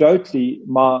anecdotally,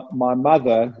 my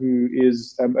mother, who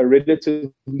is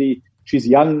she's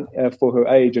young for her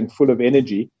age and full of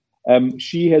energy,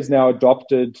 she has now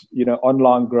adopted,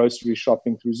 online grocery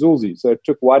shopping through Zulzi. So it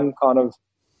took one kind of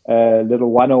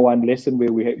little 101 lesson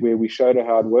where we showed her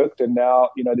how it worked, and now,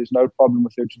 there's no problem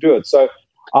with her to do it. So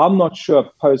I'm not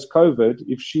sure post-COVID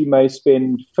if she may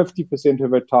spend 50%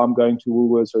 of her time going to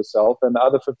Woolworths herself and the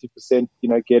other 50%,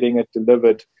 getting it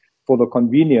delivered for the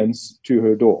convenience to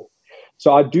her door.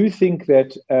 So I do think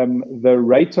that the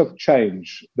rate of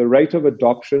change, the rate of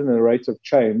adoption and the rate of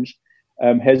change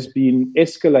has been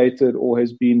escalated or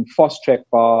has been fast-tracked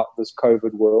by this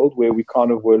COVID world where we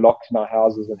kind of were locked in our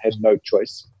houses and had no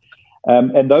choice.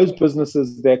 And those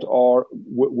businesses that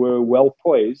were well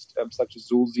poised, such as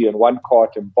Zulzi and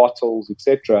OneCart and Bottles,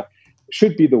 etc.,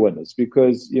 should be the winners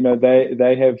because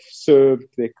they have served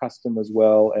their customers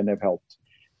well and have helped.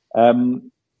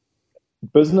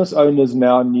 Business owners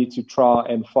now need to try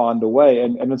and find a way,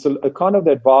 and it's a kind of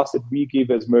advice that we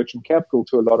give as Merchant Capital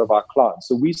to a lot of our clients.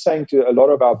 So we're saying to a lot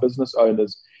of our business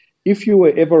owners, if you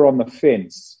were ever on the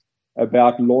fence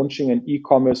about launching an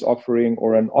e-commerce offering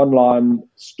or an online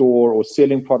store or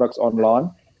selling products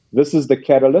online, this is the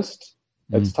catalyst.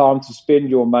 It's time to spend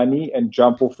your money and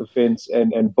jump off the fence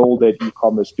and build that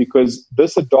e-commerce, because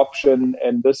this adoption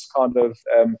and this kind of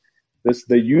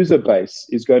the user base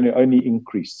is going to only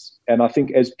increase. And I think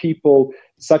as people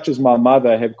such as my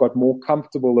mother have got more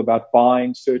comfortable about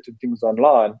buying certain things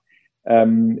online,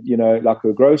 like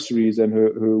her groceries and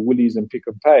her Woolies and Pick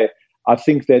and Pay, I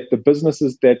think that the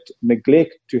businesses that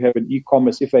neglect to have an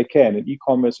e-commerce, if they can, an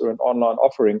e-commerce or an online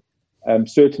offering,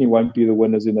 certainly won't be the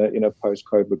winners in a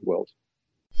post-COVID world.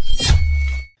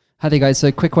 Hi there guys, so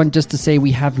a quick one just to say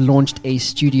we have launched a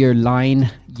studio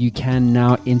line. You can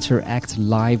now interact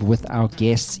live with our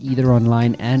guests either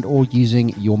online and or using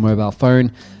your mobile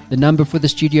phone. The number for the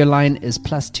studio line is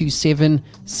 +27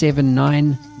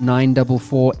 79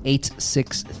 944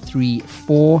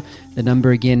 8634. The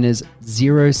number again is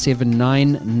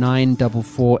 079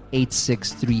 944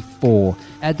 8634.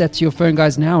 Add that to your phone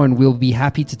guys now and we'll be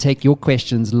happy to take your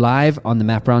questions live on the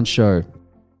Map Round Show.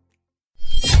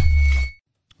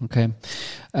 Okay.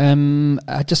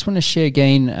 I just want to share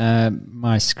again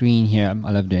my screen here.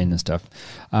 I love doing this stuff.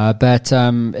 But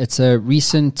it's a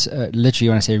recent, literally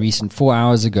when I say recent, 4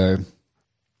 hours ago,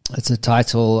 it's a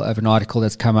title of an article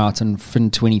that's come out on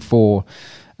Fin24,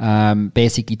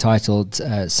 basically titled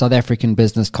South African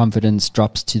Business Confidence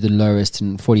Drops to the Lowest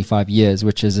in 45 Years,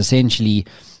 which is essentially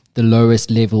the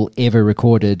lowest level ever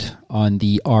recorded on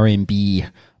the RMB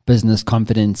Business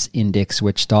Confidence Index,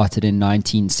 which started in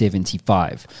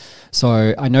 1975.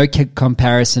 So I know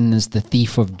comparison is the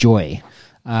thief of joy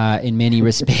in many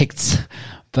respects,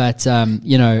 but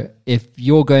if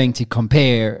you're going to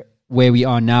compare where we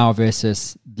are now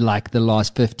versus like the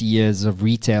last 50 years of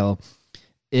retail,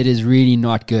 it is really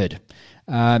not good.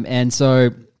 And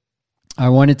so I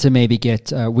wanted to maybe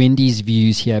get Wendy's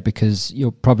views here, because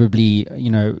you're probably,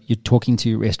 you're talking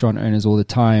to restaurant owners all the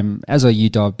time, as are you,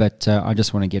 Dov, but I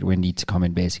just want to get Wendy to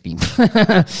comment basically.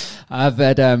 But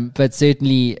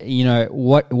certainly,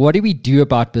 what do we do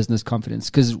about business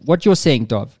confidence? Because what you're saying,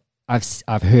 Dov,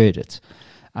 I've heard it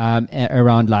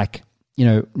around like,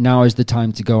 now is the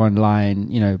time to go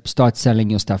online, start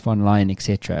selling your stuff online,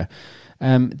 etc.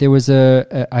 There was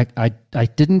I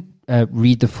didn't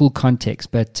read the full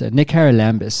context, but Nick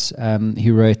Haralambous,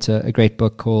 who wrote a great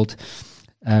book called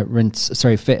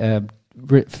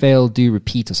Fail, Do,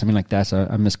 Repeat, or something like that.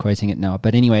 I'm misquoting it now.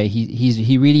 But anyway,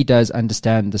 he really does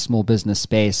understand the small business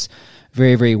space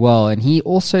very, very well. And he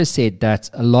also said that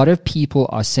a lot of people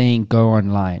are saying, go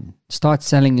online, start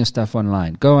selling your stuff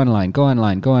online, go online, go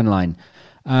online, go online.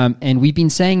 And we've been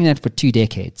saying that for 2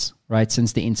 decades, right,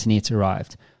 since the internet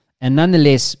arrived. And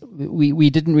nonetheless,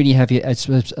 we didn't really have, I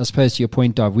suppose to your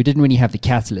point, Dov, we didn't really have the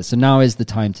catalyst. So now is the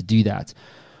time to do that.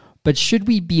 But should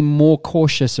we be more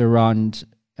cautious around,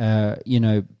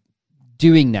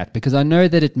 doing that? Because I know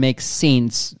that it makes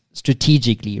sense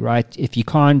strategically, right? If you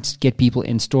can't get people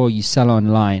in store, you sell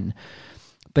online.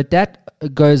 But that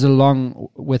goes along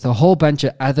with a whole bunch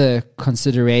of other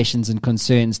considerations and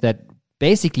concerns that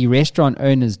basically restaurant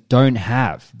owners don't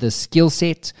have the skill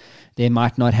set. They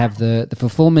might not have the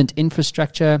fulfillment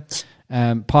infrastructure.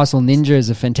 Parcel Ninja is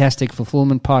a fantastic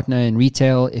fulfillment partner in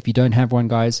retail if you don't have one,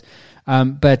 guys.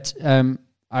 But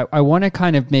I want to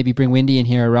kind of maybe bring Wendy in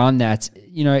here around that.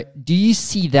 Do you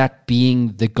see that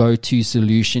being the go-to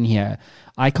solution here?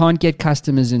 I can't get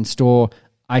customers in store,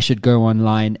 I should go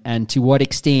online. And to what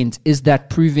extent is that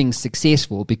proving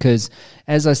successful? Because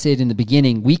as I said in the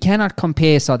beginning, we cannot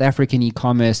compare South African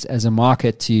e-commerce as a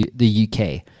market to the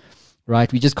UK.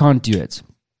 Right, we just can't do it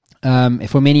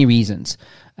for many reasons.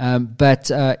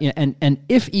 But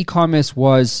if e-commerce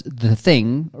was the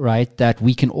thing, right, that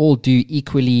we can all do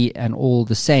equally and all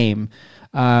the same,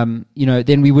 then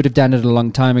we would have done it a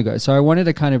long time ago. So I wanted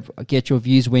to kind of get your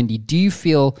views, Wendy. Do you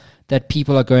feel that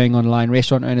people are going online,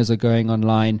 restaurant owners are going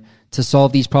online to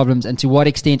solve these problems, and to what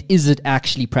extent is it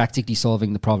actually practically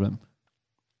solving the problem?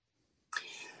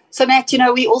 So, Matt,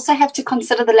 we also have to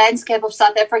consider the landscape of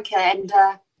South Africa and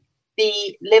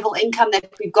the level income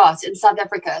that we've got in South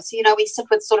Africa. So, we sit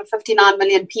with sort of 59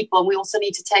 million people, and we also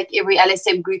need to take every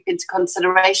LSM group into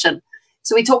consideration.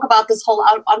 So we talk about this whole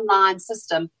online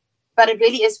system, but it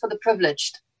really is for the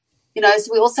privileged.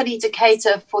 So we also need to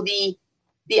cater for the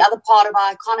other part of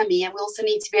our economy, and we also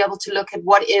need to be able to look at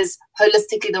what is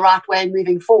holistically the right way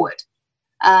moving forward.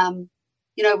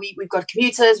 We've got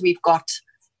commuters, we've got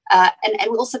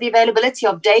and also the availability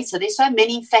of data. There's so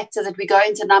many factors that we go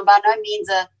into. I'm by no means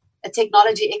a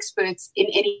technology experts in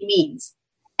any means.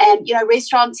 And,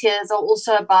 restaurateurs are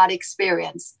also about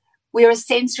experience. We're a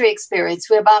sensory experience.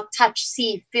 We're about touch,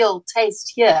 see, feel,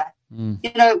 taste, hear.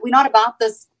 We're not about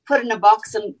this, put in a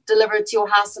box and deliver it to your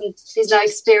house and there's no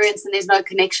experience and there's no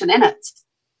connection in it.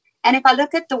 And if I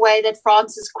look at the way that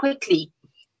France has quickly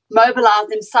mobilized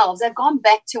themselves, they've gone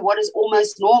back to what is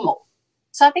almost normal.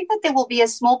 So I think that there will be a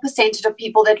small percentage of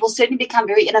people that will certainly become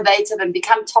very innovative and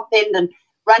become top end and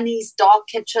run these dark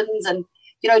kitchens and,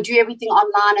 do everything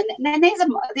online. And then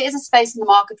there's a space in the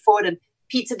market for it, and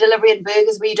pizza delivery and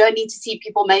burgers where you don't need to see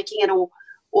people making it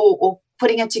or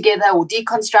putting it together, or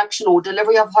deconstruction or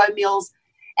delivery of home meals.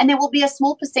 And there will be a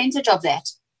small percentage of that.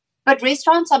 But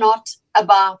restaurants are not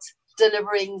about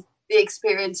delivering the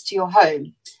experience to your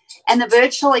home. And the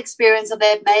virtual experience of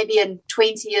that maybe in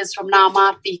 20 years from now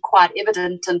might be quite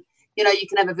evident. And, you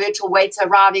can have a virtual waiter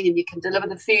arriving and you can deliver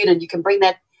the food and you can bring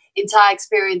that entire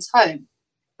experience home.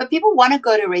 But people want to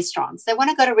go to restaurants. They want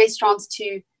to go to restaurants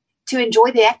to enjoy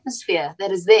the atmosphere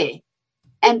that is there.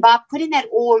 And by putting that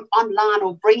all online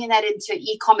or bringing that into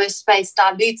e-commerce space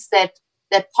dilutes that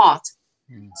part.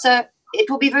 So it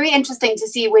will be very interesting to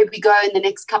see where we go in the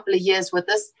next couple of years with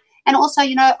this. And also,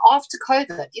 after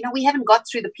COVID, we haven't got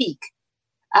through the peak.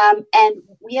 And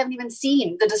we haven't even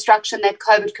seen the destruction that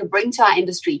COVID could bring to our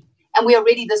industry. And we are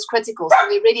already this critical. So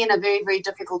we're really in a very, very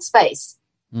difficult space.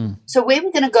 So where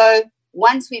we're going to go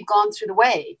once we've gone through the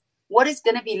wave, what is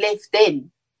going to be left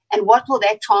then? And what will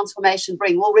that transformation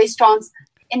bring? Well, restaurants,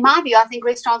 in my view, I think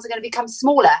restaurants are going to become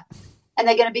smaller and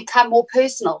they're going to become more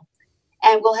personal.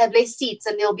 And we'll have less seats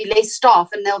and there'll be less staff,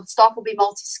 and staff will be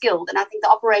multi-skilled. And I think the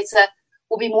operator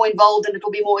will be more involved and it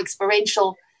will be more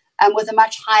experiential and with a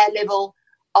much higher level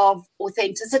of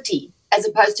authenticity as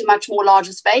opposed to much more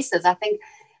larger spaces, I think.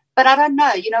 But I don't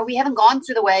know. We haven't gone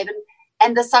through the wave,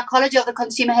 and the psychology of the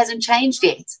consumer hasn't changed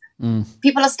yet.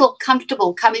 People are still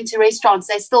comfortable coming to restaurants.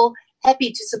 They're still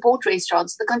happy to support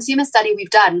restaurants. The consumer study we've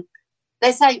done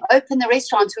They say, open the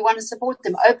restaurants, we want to support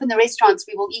them. Open the restaurants,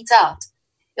 we will eat out.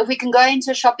 If we can go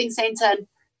into a shopping centre and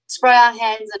spray our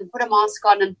hands and put a mask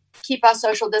on and keep our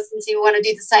social distancing, we want to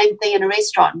do the same thing in a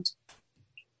restaurant.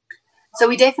 So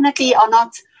we definitely are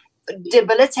not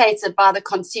debilitated by the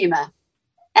consumer.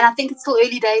 And I think it's still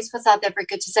early days for South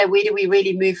Africa to say, where do we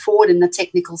really move forward in the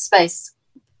technical space?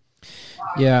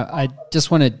 Yeah, I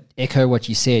just want to echo what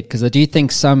you said, because I do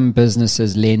think some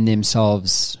businesses lend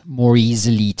themselves more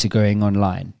easily to going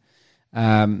online.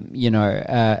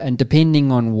 And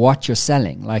depending on what you're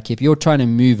selling, like if you're trying to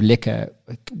move liquor,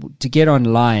 to get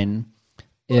online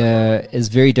is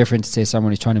very different to say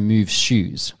someone who's trying to move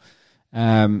shoes.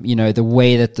 The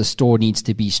way that the store needs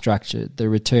to be structured, the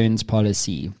returns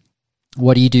policy.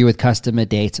 What do you do with customer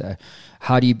data?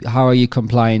 How are you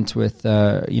compliant with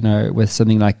with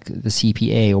something like the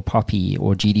CPA or POPI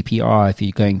or GDPR if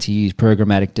you're going to use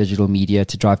programmatic digital media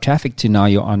to drive traffic to now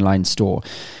your online store?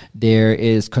 There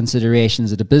is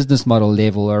considerations at a business model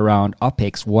level around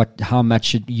OpEx. How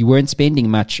much you weren't spending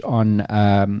much on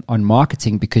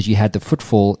marketing because you had the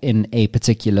footfall in a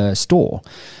particular store.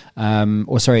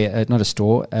 Not a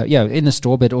store, in the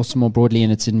store, but also more broadly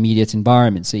in its immediate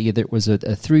environment. So either it was a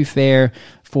through fair,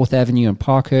 4th Avenue and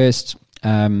Parkhurst,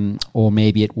 or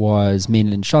maybe it was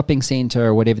Menlyn Shopping Centre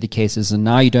or whatever the case is, and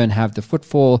now you don't have the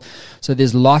footfall. So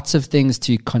there's lots of things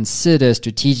to consider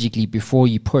strategically before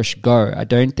you push go. I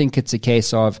don't think it's a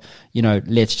case of,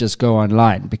 let's just go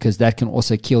online, because that can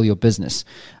also kill your business.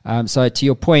 So to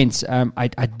your point,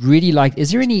 I'd really like,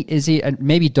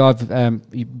 maybe Dov,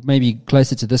 maybe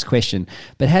closer to this question,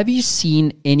 but have you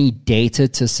seen any data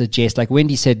to suggest, like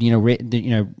Wendy said,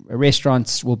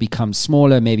 restaurants will become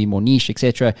smaller, maybe more niche,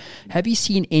 etc. Have you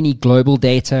seen any global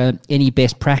data, any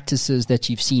best practices that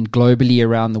you've seen globally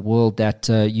around the world that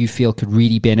you feel could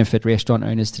really benefit restaurant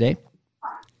owners today?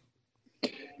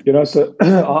 So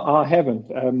I haven't,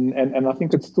 and I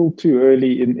think it's still too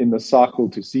early in the cycle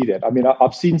to see that. I mean,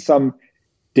 I've seen some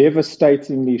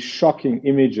devastatingly shocking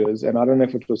images, and I don't know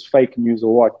if it was fake news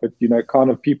or what, but, kind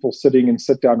of people sitting in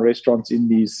sit-down restaurants in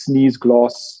these sneeze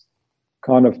glass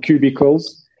kind of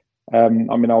cubicles. I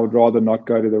would rather not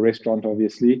go to the restaurant,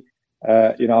 obviously.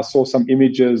 I saw some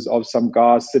images of some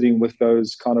guys sitting with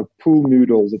those kind of pool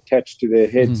noodles attached to their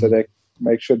head so they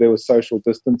make sure there was social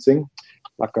distancing,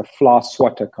 like a fly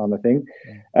swatter kind of thing.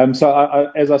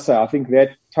 So as I say, I think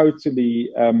that totally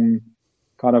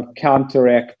kind of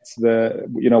counteracts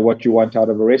what you want out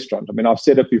of a restaurant. I mean, I've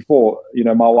said it before,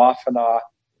 my wife and I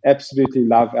absolutely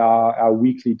love our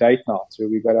weekly date nights where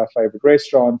we go to our favorite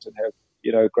restaurant and have,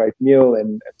 a great meal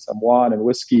and some wine and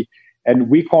whiskey. And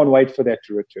we can't wait for that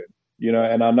to return,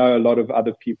 and I know a lot of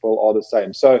other people are the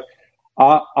same. So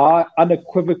I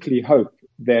unequivocally hope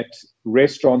that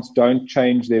restaurants don't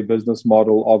change their business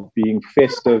model of being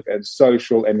festive and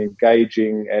social and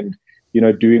engaging and,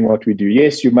 doing what we do.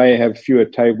 Yes, you may have fewer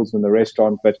tables in the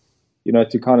restaurant, but,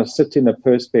 to kind of sit in a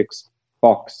Perspex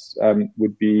box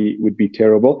would be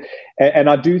terrible. And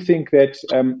I do think that,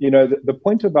 the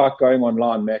point about going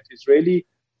online, Matt, is really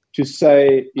to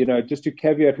say, just to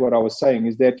caveat what I was saying,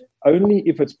 is that only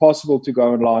if it's possible to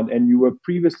go online and you were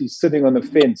previously sitting on the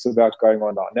fence about going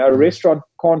online. Now, a restaurant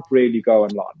can't really go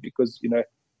online because,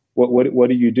 what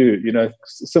do you do?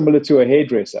 Similar to a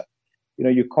hairdresser,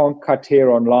 you can't cut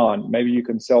hair online. Maybe you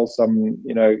can sell some,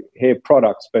 hair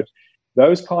products, but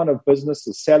those kind of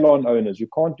businesses, salon owners, you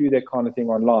can't do that kind of thing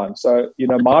online. So,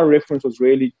 my reference was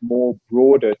really more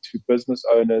broader to business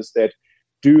owners that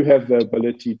do have the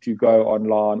ability to go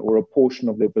online or a portion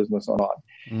of their business online.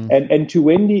 And to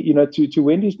Wendy, to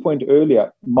Wendy's point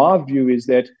earlier, my view is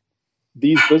that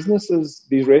these businesses,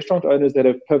 these restaurant owners that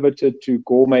have pivoted to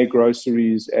gourmet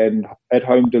groceries and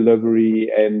at-home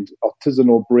delivery and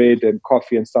artisanal bread and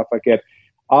coffee and stuff like that,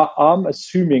 I'm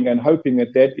assuming and hoping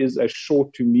that is a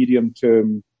short to medium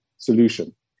term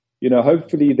solution.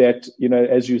 Hopefully that,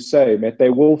 as you say, Matt, they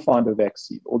will find a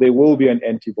vaccine or there will be an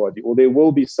antibody or there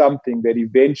will be something that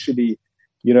eventually,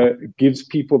 gives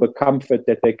people the comfort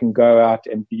that they can go out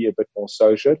and be a bit more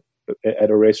social at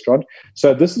a restaurant.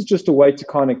 So this is just a way to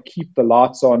kind of keep the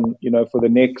lights on, for the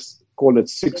next, call it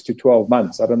 6 to 12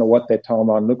 months. I don't know what that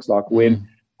timeline looks like when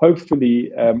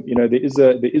hopefully, there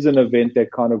is an event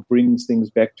that kind of brings things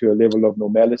back to a level of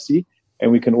normalcy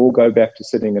and we can all go back to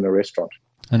sitting in a restaurant.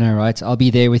 I know, right? I'll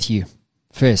be there with you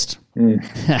first.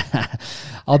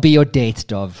 I'll be your date,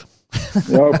 Dov.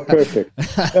 Oh, perfect.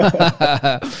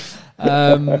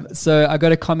 So I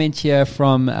got a comment here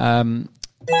from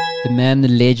the man, the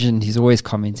legend. He's always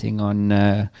commenting on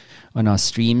our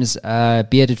streams.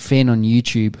 Bearded Fen on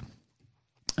YouTube.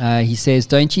 He says,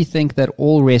 "Don't you think that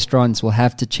all restaurants will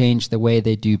have to change the way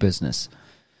they do business?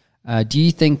 Do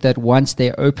you think that once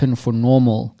they're open for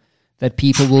normal, that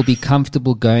people will be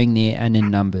comfortable going there and in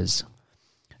numbers?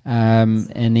 And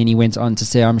then he went on to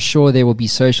say, I'm sure there will be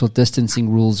social distancing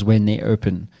rules when they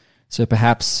open. So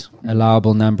perhaps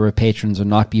allowable number of patrons will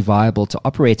not be viable to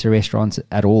operate a restaurant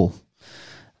at all.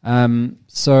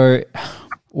 So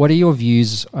what are your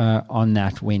views on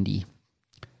that, Wendy?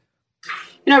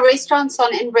 You know, restaurants are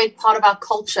an inbred part of our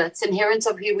culture. It's inherent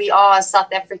of who we are as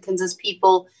South Africans, as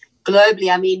people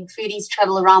globally. I mean, foodies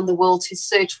travel around the world to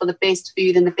search for the best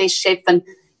food and the best chef, and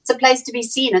it's a place to be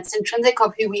seen. It's intrinsic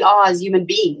of who we are as human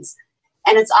beings,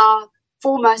 and it's our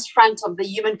foremost front of the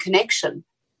human connection.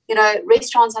 You know,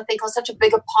 restaurants, I think, are such a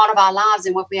bigger part of our lives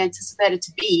than what we anticipated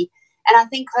to be, and I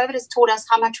think COVID has taught us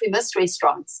how much we miss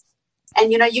restaurants.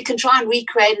 And, you know, you can try and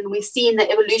recreate, and we've seen the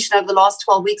evolution over the last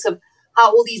 12 weeks of how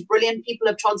all these brilliant people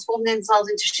have transformed themselves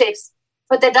into chefs,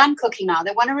 but they're done cooking now.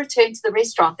 They want to return to the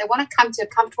restaurant. They want to come to a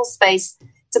comfortable space.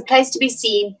 It's a place to be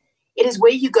seen. It is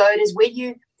where you go. It is where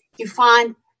you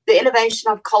find the elevation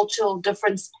of cultural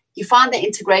difference. You find the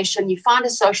integration. You find a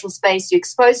social space. You're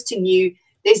exposed to new.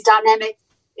 There's dynamic.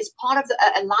 It's part of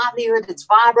a livelihood. It's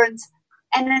vibrant.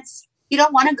 And you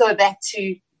don't want to go back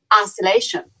to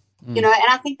isolation, you know, and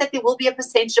I think that there will be a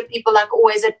percentage of people, like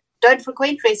always, that don't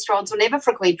frequent restaurants or never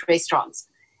frequent restaurants.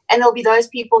 And there'll be those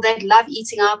people that love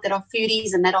eating out, that are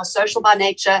foodies and that are social by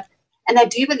nature. And they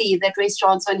do believe that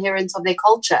restaurants are inherent of their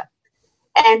culture.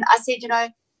 And I said, you know,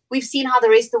 we've seen how the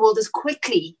rest of the world has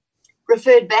quickly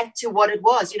referred back to what it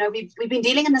was. You know, we've been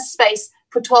dealing in this space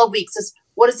for 12 weeks.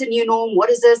 What is the new norm?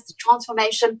 What is this? The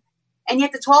transformation. And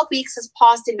yet the 12 weeks has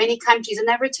passed in many countries and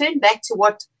they've returned back to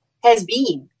what has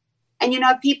been. And, you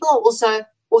know, people are also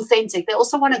authentic. They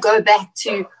also want to go back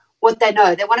to what they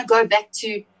know. They want to go back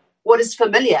to what is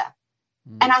familiar.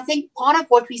 And I think part of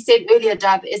what we said earlier,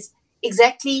 Dove, is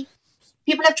exactly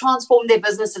people have transformed their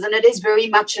businesses, and it is very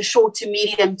much a short to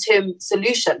medium term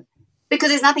solution because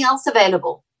there's nothing else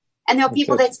available. And there are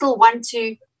people that still want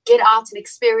to get out and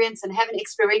experience and have an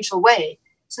experiential way.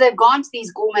 So they've gone to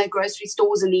these gourmet grocery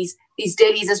stores and these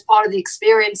delis as part of the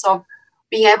experience of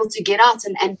being able to get out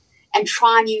and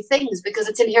try new things because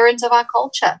it's inherent of our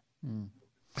culture.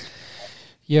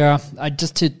 Yeah,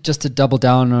 just to double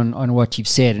down on what you've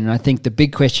said, and I think the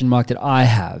big question mark that I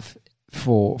have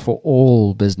for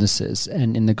all businesses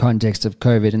and in the context of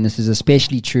COVID, and this is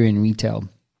especially true in retail,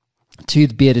 to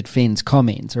the Bearded Friends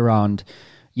comment around,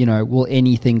 you know, will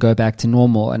anything go back to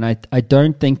normal? And I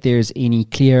don't think there's any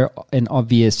clear and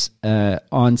obvious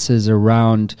answers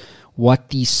around what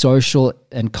the social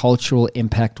and cultural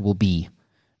impact will be.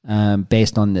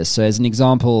 Based on this. So as an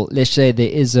example, let's say there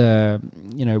is we're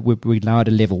now at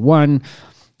a level 1.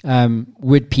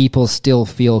 Would people still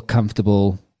feel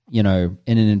comfortable, you know,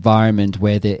 in an environment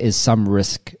where there is some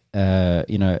risk,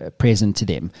 present to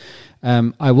them?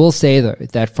 I will say though,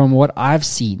 that from what I've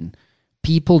seen,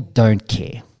 people don't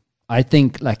care. I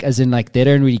think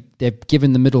they've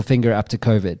given the middle finger up to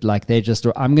COVID. Like they just,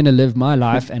 I'm going to live my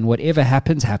life and whatever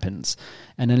happens, happens.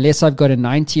 And unless I've got a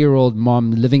 90-year-old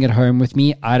mom living at home with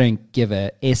me, I don't give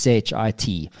a shit.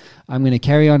 I'm going to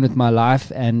carry on with my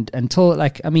life. And until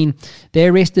they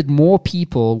arrested more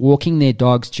people walking their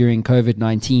dogs during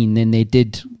COVID-19 than they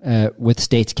did with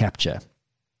state capture.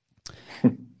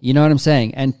 You know what I'm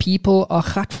saying? And people are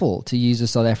gutful, to use a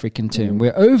South African term.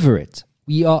 We're over it.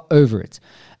 We are over it.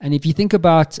 And if you think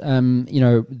about,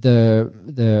 the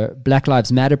Black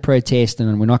Lives Matter protest,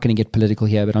 and we're not going to get political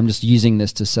here, but I'm just using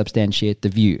this to substantiate the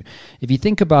view. If you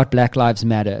think about Black Lives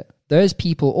Matter, those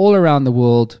people all around the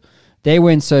world, they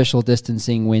were in social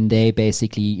distancing when they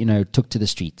basically, took to the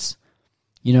streets.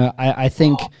 I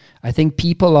think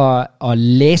people are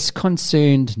less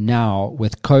concerned now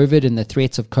with COVID and the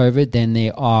threats of COVID than they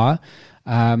are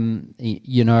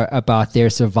about their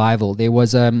survival. There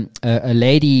was a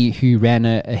lady who ran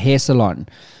a hair salon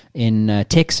in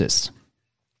Texas.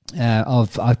 I'll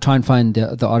try and find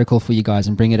the article for you guys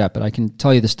and bring it up, but I can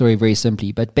tell you the story very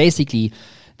simply. But basically,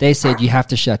 they said you have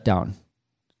to shut down.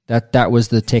 That was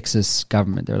the Texas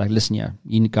government. They're like, listen here,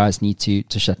 you guys need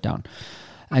to shut down.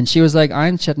 And she was like, I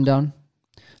ain't shutting down.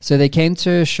 So they came to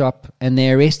her shop and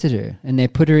they arrested her and they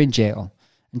put her in jail.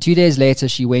 And 2 days later,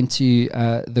 she went to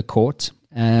the court,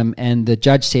 and the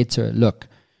judge said to her, "Look,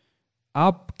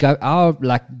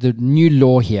 the new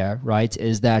law here, right,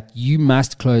 is that you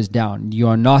must close down. You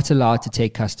are not allowed to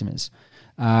take customers,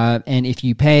 and if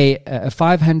you pay a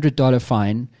 $500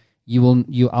 fine,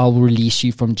 I'll release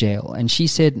you from jail." And she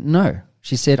said, "No."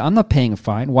 She said, "I'm not paying a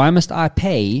fine. Why must I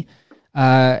pay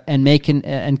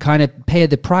and kind of pay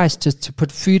the price to put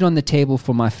food on the table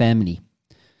for my family?"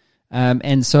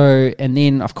 And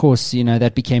then, of course,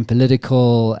 that became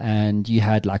political, and you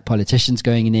had like politicians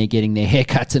going in there, getting their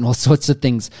haircuts and all sorts of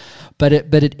things. But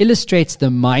it illustrates the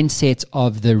mindset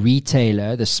of the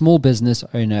retailer, the small business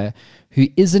owner, who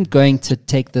isn't going to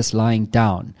take this lying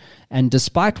down. And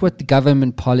despite what the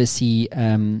government policy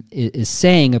is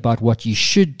saying about what you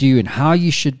should do and how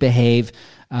you should behave,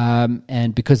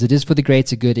 and because it is for the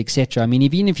greater good, etc. I mean,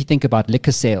 even if you think about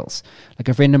liquor sales, like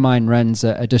a friend of mine runs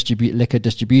a liquor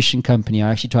distribution company.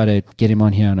 I actually try to get him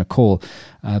on here on a call,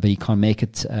 but he can't make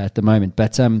it at the moment.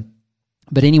 But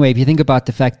anyway, if you think about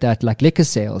the fact that like liquor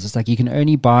sales, it's like you can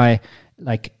only buy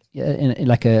like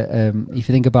if you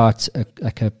think about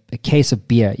a case of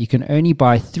beer, you can only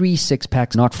buy 3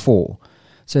 6-packs, not 4.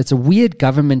 So it's a weird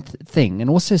government thing. And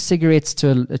also cigarettes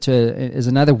is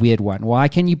another weird one. Why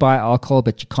can you buy alcohol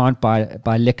but you can't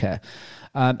buy liquor?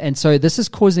 And so this is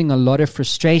causing a lot of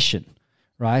frustration,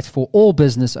 right, for all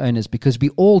business owners, because we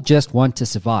all just want to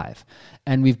survive.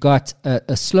 And we've got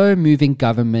a slow-moving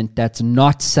government that's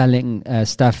not selling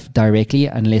stuff directly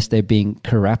unless they're being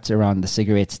corrupt around the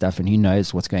cigarette stuff, and who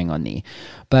knows what's going on there.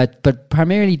 But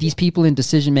primarily, these people in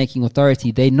decision-making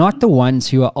authority, they're not the ones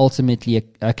who are ultimately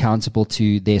accountable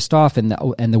to their staff and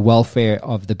the welfare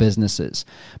of the businesses.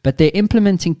 But they're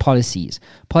implementing policies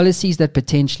that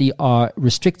potentially are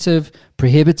restrictive,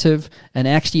 prohibitive, and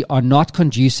actually are not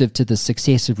conducive to the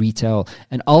success of retail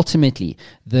and ultimately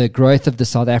the growth of the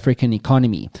South African economy.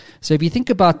 So if you think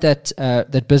about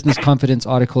that business confidence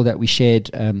article that we shared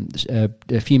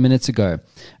a few minutes ago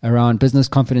around business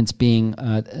confidence being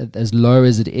as low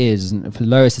as it is, and the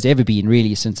lowest it's ever been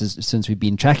really since we've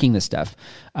been tracking this stuff,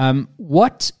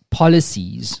 what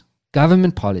policies,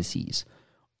 government policies,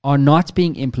 are not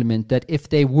being implemented that if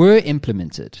they were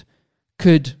implemented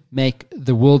could make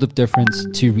the world of difference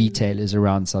to retailers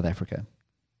around South Africa?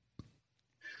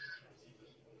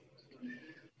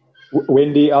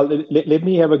 Wendy, let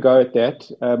me have a go at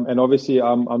that. And obviously,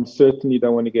 I'm certainly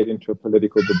don't want to get into a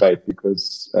political debate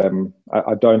because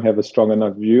I don't have a strong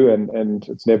enough view, and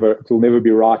it'll never be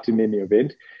right in any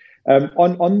event.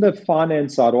 On the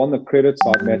finance side, or on the credit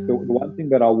side, Matt, the one thing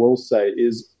that I will say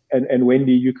is, and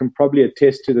Wendy, you can probably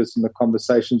attest to this in the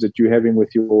conversations that you're having with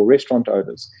your restaurant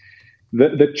owners.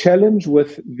 The challenge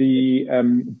with the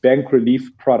bank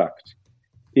relief product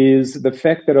is the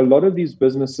fact that a lot of these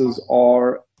businesses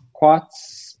are quite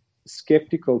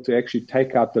skeptical to actually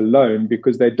take out the loan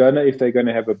because they don't know if they're going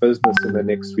to have a business in the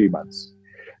next 3 months.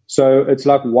 So it's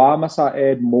like, why must I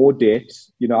add more debt?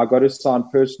 I got to sign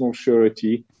personal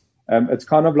surety. It's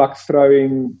kind of like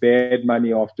throwing bad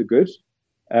money after good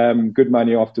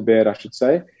money after bad, I should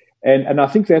say. And I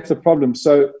think that's a problem.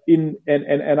 So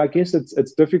I guess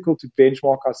it's difficult to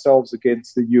benchmark ourselves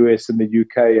against the US and the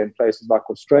UK and places like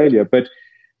Australia. But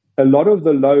a lot of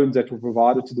the loans that were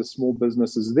provided to the small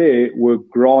businesses there were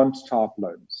grant type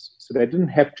loans. So they didn't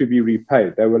have to be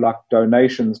repaid. They were like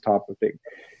donations type of thing.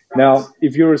 Now,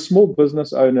 if you're a small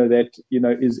business owner that,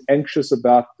 is anxious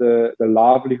about the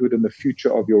livelihood and the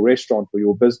future of your restaurant or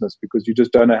your business because you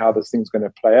just don't know how this thing's going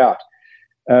to play out,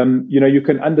 you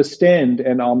can understand,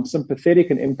 and I'm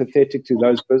sympathetic and empathetic to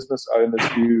those business owners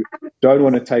who don't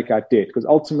want to take out debt, because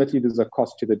ultimately there's a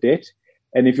cost to the debt.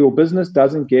 And if your business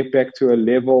doesn't get back to a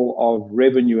level of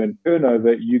revenue and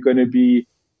turnover, you're going to be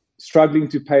struggling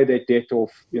to pay that debt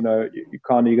off. You're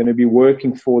going to be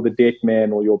working for the debt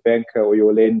man or your banker or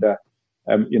your lender,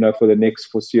 for the next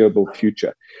foreseeable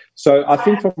future. So I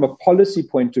think from a policy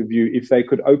point of view, if they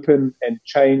could open and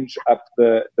change up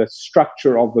the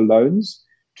structure of the loans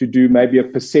to do maybe a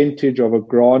percentage of a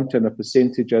grant and a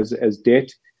percentage as debt,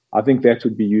 I think that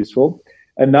would be useful.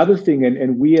 Another thing,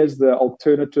 and we as the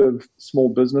Alternative Small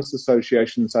Business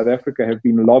Association in South Africa have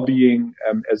been lobbying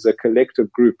as a collective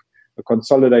group, a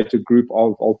consolidated group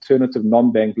of alternative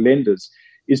non-bank lenders,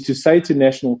 is to say to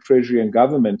National Treasury and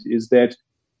government is that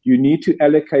you need to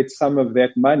allocate some of that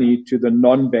money to the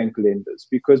non-bank lenders,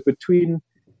 because between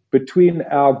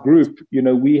our group,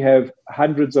 we have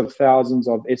hundreds of thousands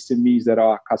of SMEs that are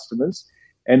our customers,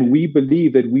 and we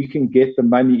believe that we can get the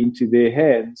money into their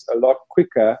hands a lot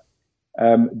quicker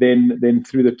than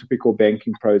through the typical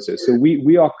banking process. So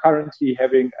we are currently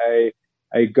having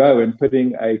a go and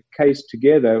putting a case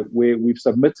together where we've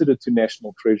submitted it to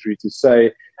National Treasury to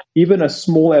say, even a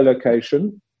small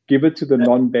allocation, give it to the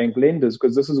non-bank lenders,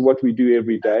 because this is what we do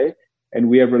every day. And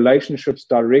we have relationships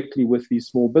directly with these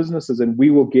small businesses, and we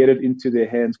will get it into their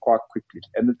hands quite quickly.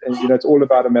 And it's all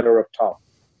about a matter of time.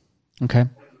 Okay.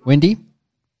 Wendy?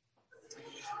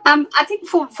 I think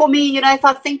for me, if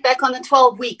I think back on the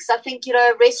 12 weeks, I think,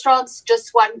 restaurants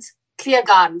just want clear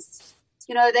guidance.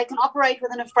 They can operate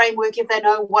within a framework if they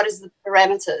know what is the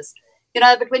parameters.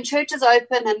 But when churches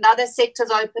open and other sectors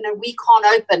open and we can't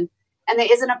open, and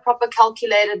there isn't a proper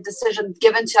calculated decision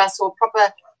given to us or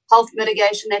proper health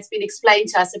mitigation that's been explained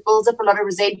to us, it builds up a lot of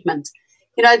resentment.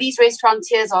 These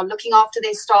restaurateurs are looking after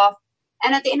their staff.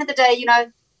 And at the end of the day,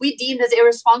 we're deemed as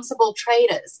irresponsible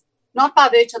traders, not by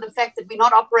virtue of the fact that we're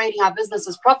not operating our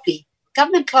businesses properly.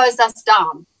 Government closed us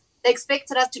down. They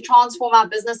expected us to transform our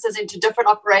businesses into different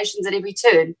operations at every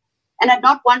turn. And at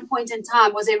not one point in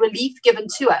time was there relief given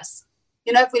to us.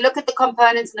 If we look at the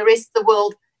components in the rest of the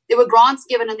world, there were grants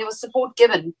given and there was support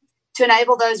given to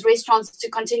enable those restaurants to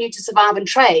continue to survive and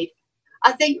trade.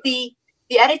 I think the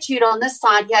attitude on this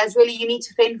side here is really you need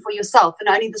to fend for yourself and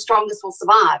only the strongest will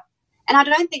survive. And I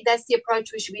don't think that's the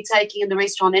approach we should be taking in the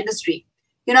restaurant industry.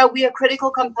 We are a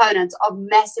critical component of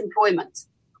mass employment.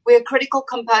 We're a critical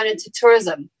component to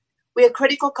tourism. We're a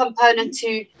critical component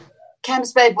to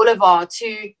Camps Bay Boulevard,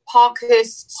 to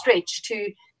Parkhurst Stretch,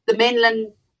 to the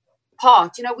Menlyn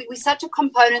Part. We're such a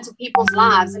component of people's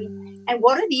lives. And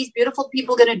what are these beautiful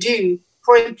people going to do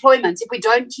for employment if we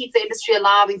don't keep the industry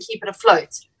alive and keep it afloat?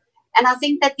 And I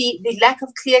think that the lack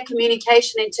of clear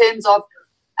communication in terms of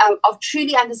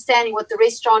truly understanding what the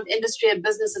restaurant industry and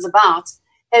business is about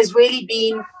has really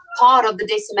been part of the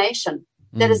decimation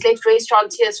that has left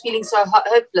restaurateurs feeling so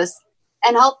hopeless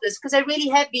and helpless, because they really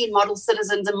have been model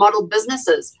citizens and model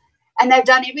businesses. And they've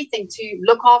done everything to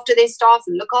look after their staff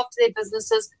and look after their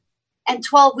businesses. And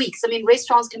 12 weeks,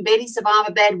 restaurants can barely survive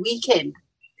a bad weekend.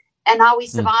 And now we're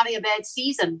surviving a bad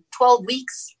season. 12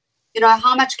 weeks,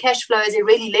 how much cash flow is there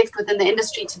really left within the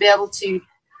industry to be able to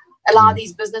allow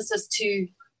these businesses to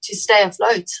stay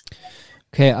afloat?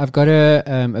 Okay, I've got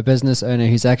a business owner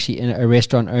who's actually a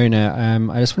restaurant owner.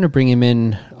 I just want to bring him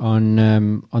in on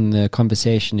the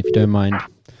conversation, if you don't mind.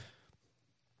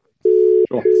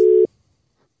 Sure.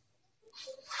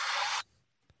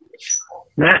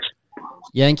 Matt?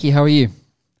 Yankee, how are you?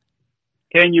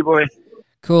 Can you, boy?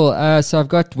 Cool. So I've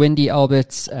got Wendy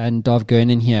Alberts and Dov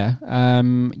Gernon here.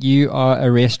 You are a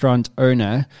restaurant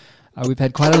owner. We've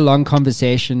had quite a long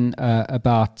conversation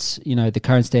about the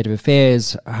current state of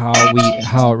affairs,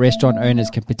 how restaurant owners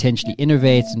can potentially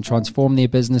innovate and transform their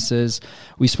businesses.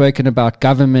 We've spoken about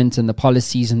government and the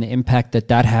policies and the impact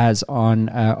that has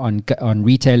on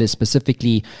retailers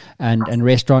specifically and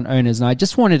restaurant owners. And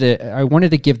I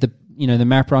wanted to give the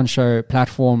Matt Brown Show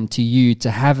platform to you to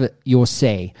have your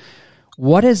say.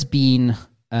 What has been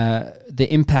the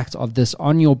impact of this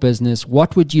on your business?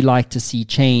 What would you like to see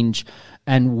change?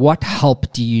 And what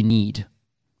help do you need?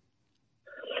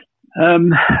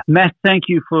 Matt, thank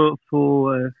you for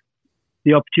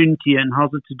the opportunity, and how's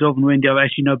it to Dov and Wendy? I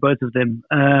actually know both of them.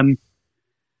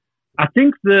 I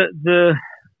think the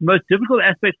most difficult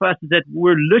aspect for us is that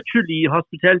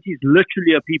hospitality is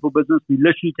literally a people business. We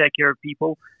literally take care of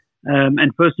people.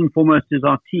 And first and foremost is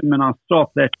our team and our staff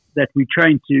that we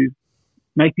train to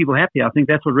make people happy. I think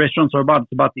that's what restaurants are about.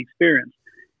 It's about the experience.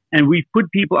 And we've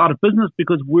put people out of business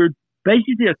because we're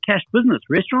basically a cash business.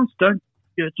 Restaurants don't,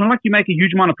 it's not like you make a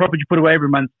huge amount of profit you put away every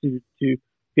month to be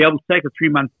able to take a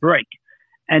 3-month break.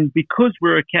 And because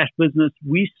we're a cash business,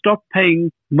 we stop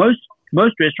paying, most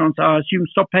restaurants, I assume,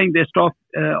 stop paying their staff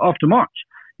after March.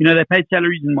 They paid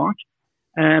salaries in March.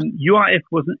 UIF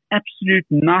was an absolute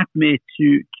nightmare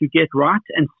to get right,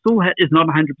 and still is not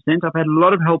 100%. I've had a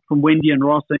lot of help from Wendy and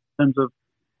Ross in terms of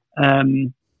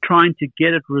trying to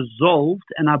get it resolved,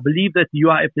 and I believe that the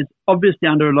UIF is obviously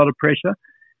under a lot of pressure,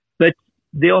 but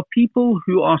there are people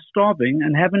who are starving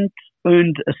and haven't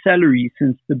earned a salary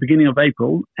since the beginning of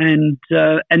April, and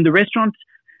the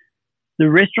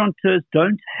restaurateurs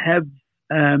don't have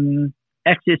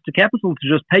access to capital to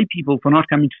just pay people for not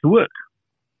coming to work.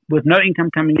 With no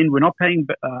income coming in, we're not paying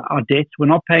our debts, we're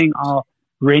not paying our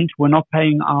rent, we're not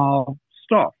paying our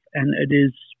staff, and it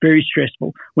is very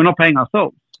stressful. We're not paying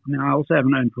ourselves. I also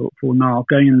haven't earned for now,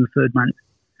 going in the 3rd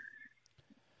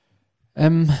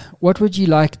month. What would you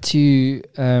like to,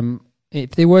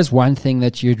 if there was one thing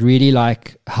that you'd really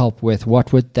like help with,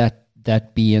 what would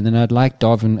that be? And then I'd like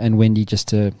Dov and Wendy just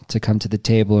to come to the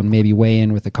table and maybe weigh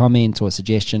in with a comment or a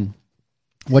suggestion.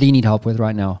 What do you need help with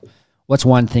right now? What's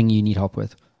one thing you need help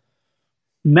with?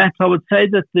 Matt, I would say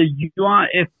that the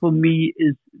UIF for me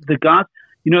is the guys.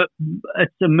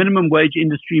 It's a minimum wage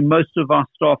industry. Most of our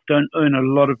staff don't earn a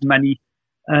lot of money.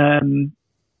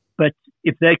 But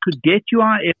if they could get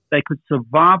UIF, they could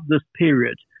survive this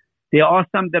period. There are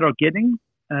some that are getting.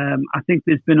 I think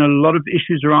there's been a lot of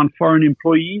issues around foreign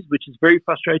employees, which is very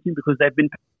frustrating because they've been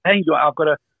paying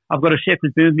UIF. I've got a chef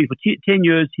who's been with me for 10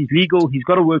 years. He's legal. He's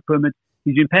got a work permit.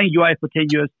 He's been paying UIF for 10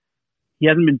 years. He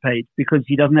hasn't been paid because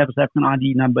he doesn't have a South African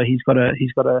ID number. He's got a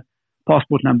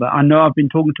passport number. I know I've been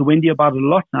talking to Wendy about it a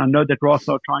lot, and I know that Ross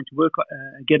are trying to work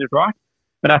get it right.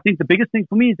 But I think the biggest thing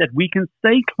for me is that we can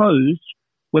stay closed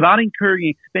without incurring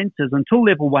expenses until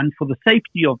level 1 for the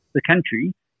safety of the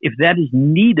country, if that is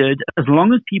needed, as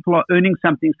long as people are earning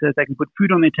something so that they can put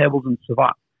food on their tables and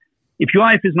survive. If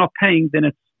UIF is not paying,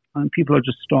 then people are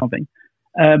just starving.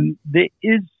 There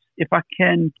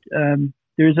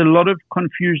is a lot of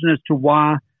confusion as to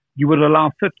why you would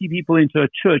allow 50 people into a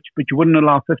church, but you wouldn't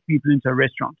allow 50 people into a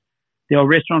restaurant. There are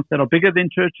restaurants that are bigger than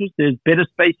churches. There's better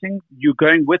spacing. You're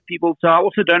going with people. So I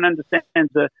also don't understand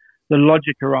the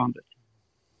logic around it.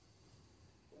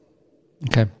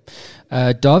 Okay.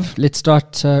 Dov, let's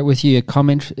start with you. A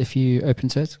comment if you're open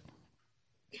to it.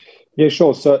 Yeah,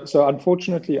 sure. So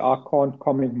unfortunately, I can't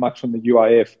comment much on the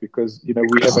UIF because, we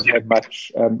haven't had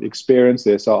much experience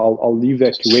there. So I'll leave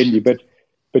that to Wendy. But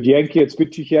Yankee, it's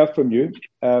good to hear from you.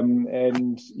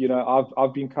 And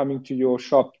I've been coming to your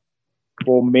shop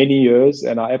for many years,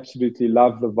 and I absolutely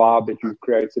love the vibe that you've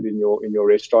created in your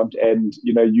restaurant. And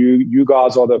you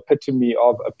guys are the epitome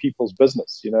of a people's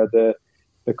business.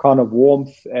 The kind of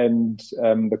warmth and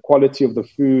the quality of the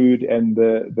food and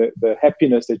the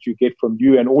happiness that you get from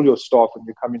you and all your staff when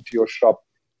you come into your shop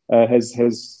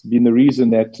has been the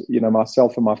reason that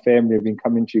myself and my family have been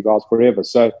coming to you guys forever.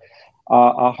 So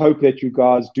I hope that you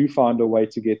guys do find a way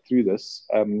to get through this,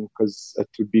 because it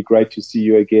would be great to see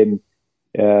you again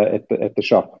at the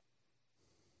shop.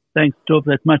 Thanks, Dov.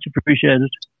 That's much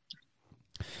appreciated.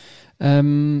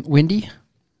 Wendy?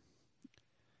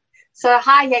 So,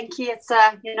 hi, Yankee. It's,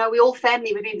 we're all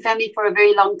family. We've been family for a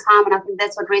very long time, and I think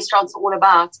that's what restaurants are all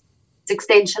about. It's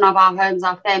extension of our homes,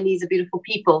 our families, are beautiful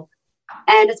people.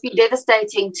 And it's been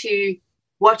devastating to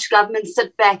watch government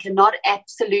sit back and not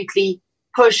absolutely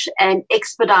push and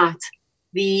expedite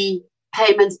the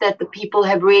payments that the people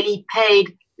have really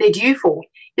paid their due for.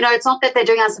 It's not that they're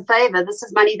doing us a favor. This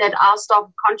is money that our staff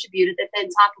have contributed that they're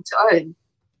entitled to own.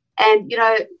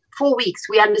 And, 4 weeks,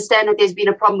 we understand that there's been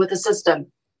a problem with the system.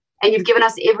 And you've given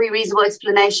us every reasonable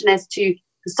explanation as to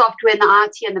the software and the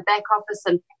IT and the back office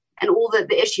and all the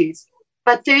issues.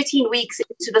 But 13 weeks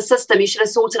into the system, you should have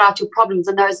sorted out your problems,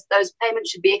 and those payments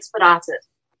should be expedited.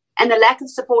 And the lack of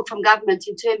support from government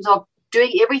in terms of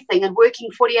doing everything and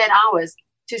working 48 hours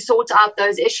to sort out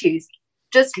those issues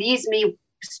just leaves me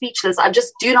speechless. I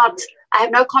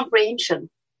have no comprehension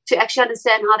to actually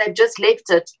understand how they've just left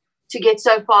it to get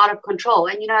so far out of control.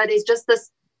 And, there's just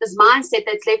this mindset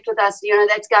that's left with us,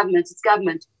 that's government, it's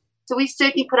government. So we've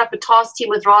certainly put up a task team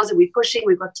with Raza. We're pushing.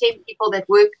 We've got 10 people that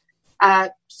work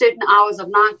certain hours of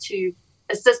night to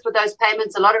assist with those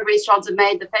payments. A lot of restaurants have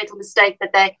made the fatal mistake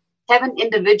that they haven't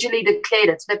individually declared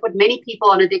it. So they put many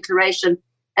people on a declaration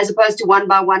as opposed to one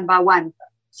by one by one.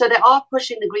 So they are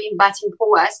pushing the green button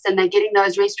for us, and they're getting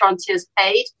those restaurateurs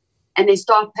paid and their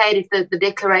staff paid if the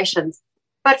declarations.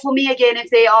 But for me, again, if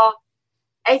there are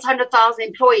 800,000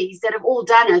 employees that have all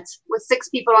done it with 6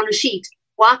 people on a sheet,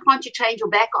 why can't you change your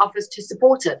back office to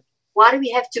support it? Why do we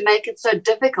have to make it so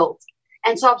difficult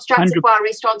and so obstructive for our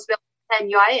restaurants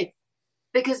and UIF?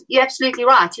 Because you're absolutely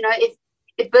right.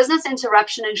 If business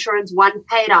interruption insurance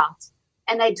paid out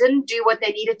and they didn't do what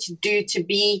they needed to do to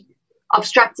be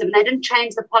obstructive and they didn't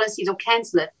change the policies or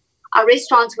cancel it, our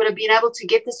restaurants would have been able to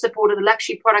get the support of the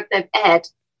luxury product they've had,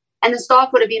 and the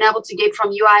staff would have been able to get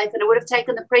from UIF, and it would have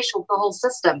taken the pressure off the whole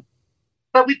system.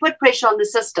 But we put pressure on the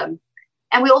system,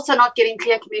 and we're also not getting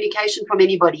clear communication from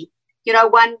anybody.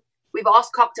 We've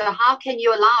asked COGTA, how can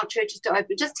you allow churches to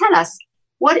open? Just tell us,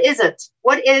 what is it?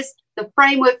 What is the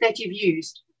framework that you've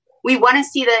used? We want to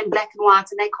see that in black and white,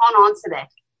 and they can't answer that.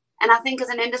 And I think as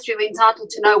an industry, we're entitled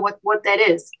to know what that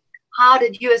is. How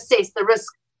did you assess the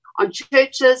risk on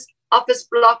churches, office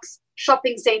blocks,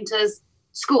 shopping centers,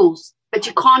 schools? But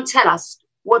you can't tell us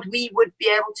what we would be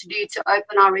able to do to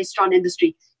open our restaurant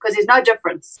industry, because there's no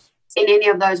difference in any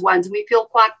of those ones. We feel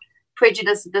quite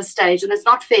prejudiced at this stage, and it's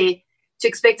not fair to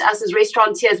expect us as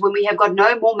restaurateurs, when we have got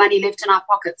no more money left in our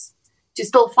pockets, to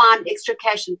still find extra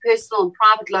cash and personal and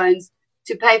private loans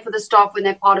to pay for the staff when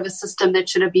they're part of a system that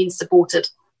should have been supported.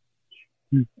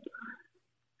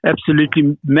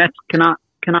 Absolutely. Matt, can I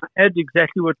add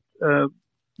exactly what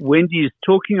Wendy is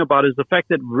talking about, is the fact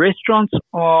that restaurants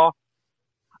are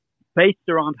based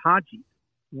around hygiene.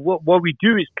 What we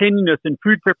do is cleanliness and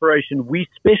food preparation. We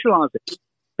specialize in.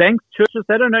 Banks, churches,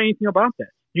 they don't know anything about that.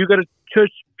 You got a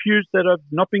church pews that have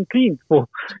not been cleaned for.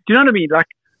 Do you know what I mean? Like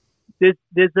there's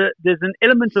an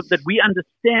element of that we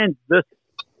understand this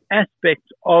aspect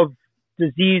of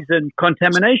disease and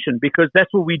contamination, because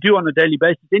that's what we do on a daily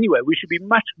basis anyway.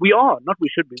 We are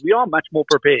much more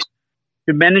prepared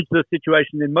to manage the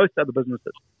situation than most other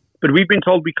businesses. But we've been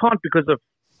told we can't because of,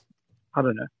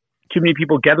 too many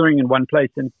people gathering in one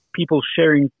place and people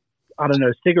sharing, I don't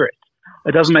know, cigarettes.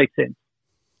 It doesn't make sense.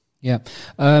 Yeah.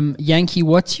 Yankee,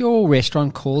 what's your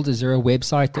restaurant called? Is there a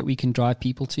website that we can drive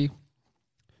people to?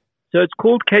 So it's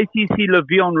called KCC La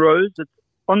Vie en Rose. It's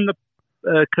on the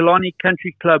Killarney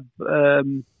Country Club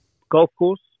golf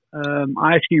course.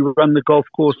 I actually run the golf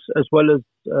course as well as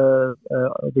the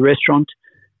restaurant.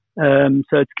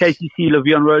 So it's KCC La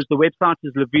Vie en Rose. The website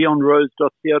is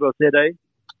lavieonrose.co.za.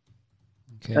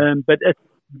 Okay. But it's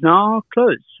now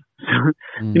closed.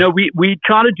 You know, we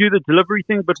try to do the delivery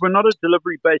thing, but we're not a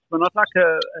delivery based. We're not like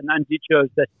an Andichos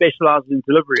that specializes in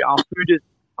delivery.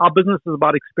 Our business is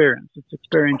about experience. It's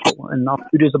experiential, and our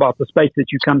food is about the space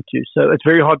that you come to. So it's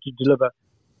very hard to deliver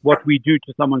what we do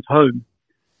to someone's home.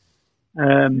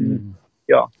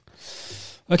 Yeah.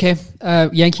 Okay,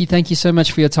 Yankee, thank you so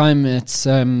much for your time. It's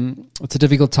a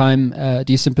difficult time.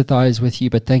 Do sympathize with you,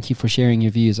 but thank you for sharing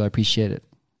your views. I appreciate it.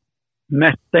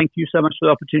 Matt, thank you so much for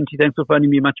the opportunity. Thanks for phoning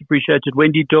me. Much appreciated.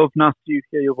 Wendy, Dov, nice to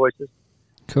hear your voices.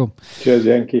 Cool. Cheers,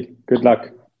 Yankee. Good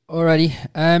luck. Alrighty.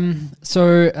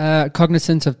 So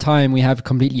cognizant of time, we have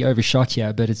completely overshot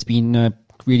here, but it's been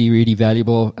really, really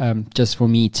valuable just for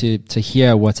me to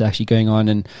hear what's actually going on,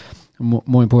 and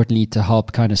more importantly, to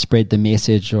help kind of spread the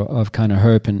message of kind of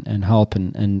hope and help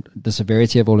and the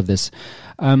severity of all of this.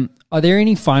 Are there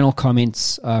any final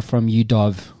comments from you,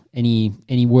 Dov?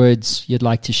 Any words you'd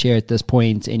like to share at this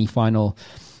point? Any final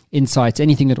insights?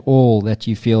 Anything at all that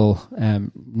you feel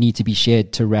need to be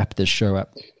shared to wrap this show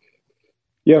up?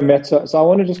 Yeah, Matt. So I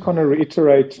want to just kind of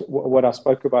reiterate what I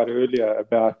spoke about earlier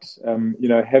about,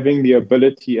 having the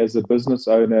ability as a business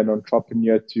owner and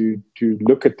entrepreneur to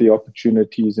look at the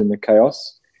opportunities in the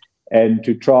chaos and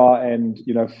to try and,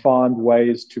 find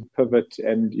ways to pivot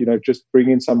and, just bring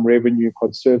in some revenue,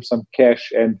 conserve some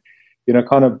cash and,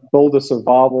 kind of build a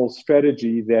survival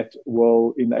strategy that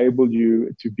will enable you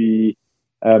to be,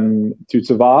 to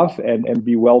survive and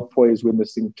be well poised when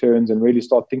this thing turns, and really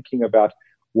start thinking about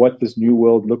what this new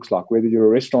world looks like, whether you're a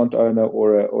restaurant owner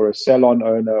or a salon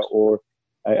owner or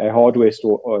a hardware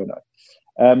store owner.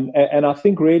 And I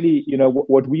think really,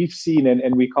 what we've seen,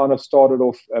 and we kind of started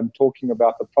off talking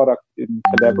about the product in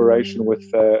collaboration with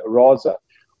Raza,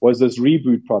 was this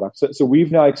Reboot product. So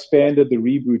we've now expanded the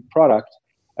Reboot product,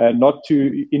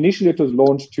 initially it was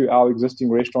launched to our existing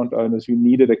restaurant owners who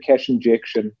needed a cash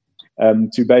injection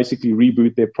to basically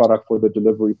reboot their product for the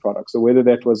delivery product. So whether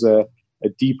that was a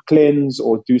deep cleanse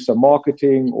or do some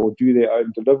marketing or do their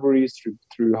own deliveries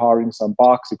through hiring some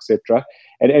bikes, etc.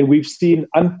 And we've seen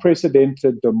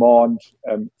unprecedented demand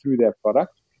through that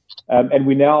product. And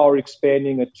we now are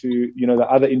expanding it to, the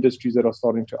other industries that are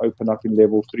starting to open up in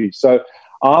level 3. So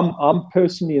I'm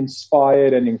personally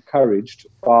inspired and encouraged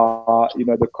by,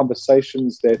 the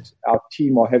conversations that our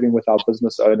team are having with our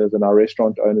business owners and our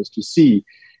restaurant owners to see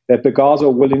that the guys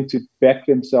are willing to back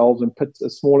themselves and put a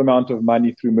small amount of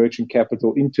money through merchant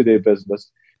capital into their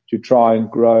business to try and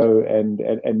grow and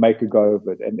make a go of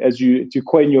it. And as to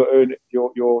coin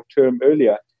your term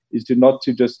earlier, is to not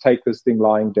to just take this thing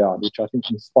lying down, which I think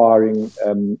is inspiring,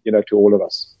 to all of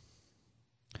us.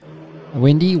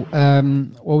 Wendy,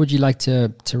 what would you like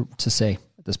to say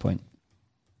at this point?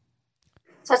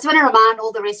 So I just want to remind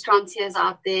all the restaurateurs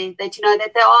out there that,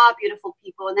 that there are beautiful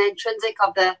people and they're intrinsic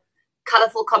of the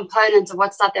colourful components of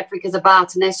what South Africa is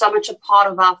about. And they're so much a part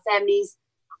of our families,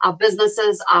 our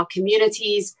businesses, our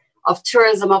communities, of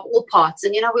tourism, of all parts.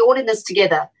 And, we're all in this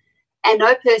together. And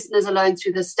no person is alone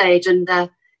through this stage. And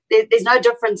there's no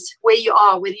difference where you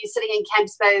are, whether you're sitting in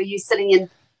Camps Bay or you're sitting in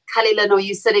Cullinan or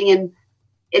you're sitting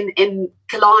in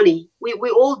Killarney.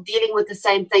 We're all dealing with the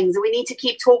same things. And we need to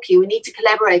keep talking. We need to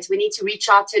collaborate. We need to reach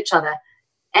out to each other.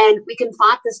 And we can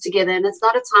fight this together. And it's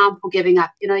not a time for giving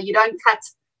up. You don't cut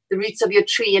the roots of your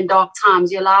tree in dark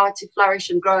times. You allow it to flourish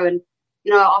and grow. And,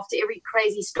 after every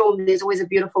crazy storm, there's always a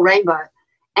beautiful rainbow.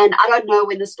 And I don't know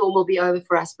when the storm will be over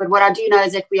for us. But what I do know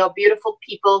is that we are beautiful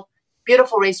people,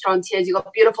 beautiful restaurateurs. You've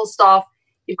got beautiful staff.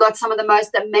 You've got some of the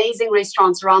most amazing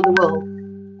restaurants around the world.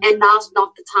 And now's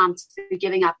not the time to be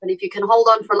giving up. And if you can hold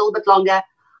on for a little bit longer,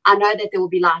 I know that there will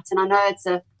be light. And I know it's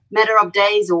a matter of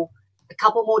days or a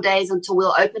couple more days until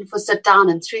we'll open for sit down.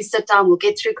 And through sit down, we'll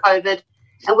get through COVID.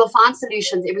 And we'll find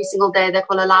solutions every single day that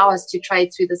will allow us to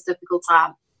trade through this difficult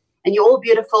time. And you're all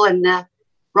beautiful. And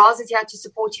Raz is here to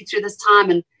support you through this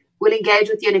time. And we'll engage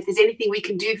with you. And if there's anything we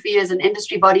can do for you as an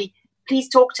industry body, please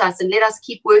talk to us and let us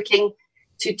keep working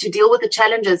to deal with the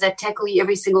challenges that tackle you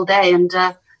every single day. And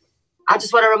I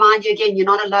just want to remind you again, you're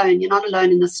not alone. You're not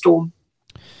alone in the storm.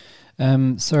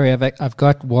 Sorry, I've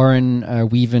got Warren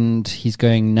Weavend. He's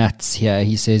going nuts here.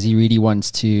 He says he really wants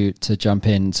to jump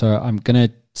in. So I'm going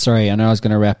to Sorry, I know I was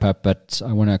going to wrap up, but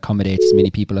I want to accommodate as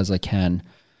many people as I can.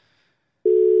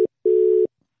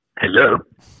 Hello.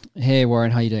 Hey,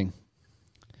 Warren, how you doing?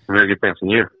 Very good, thanks. And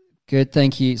you? Good,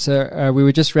 thank you. So we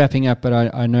were just wrapping up,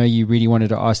 but I know you really wanted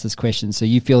to ask this question. So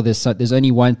you feel there's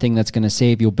only one thing that's going to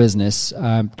save your business.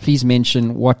 Please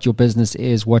mention what your business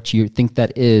is, what you think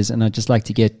that is, and I'd just like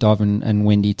to get Dov and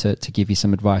Wendy to give you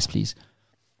some advice, please.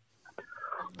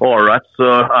 All right.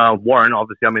 So, Warren,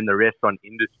 obviously I'm in the restaurant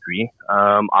industry.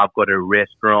 I've got a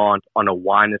restaurant on a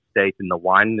wine estate in the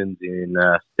Winelands in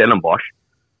Stellenbosch.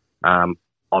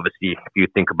 Obviously, if you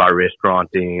think about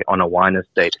restauranting on a wine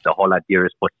estate, the whole idea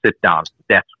is for sit down.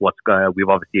 That's what's going. We've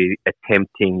obviously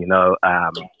attempting,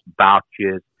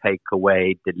 vouchers,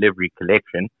 takeaway, delivery,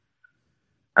 collection.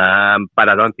 But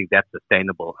I don't think that's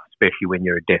sustainable, especially when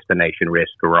you're a destination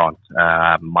restaurant.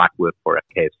 Might work for a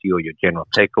KFC or your general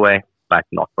takeaway, but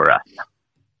not for us.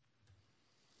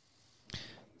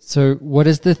 So, what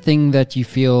is the thing that you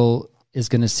feel is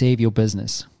going to save your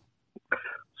business?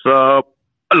 So,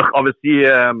 look, obviously,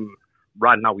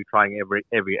 right now we're trying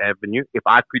every avenue. If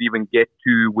I could even get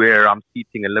to where I'm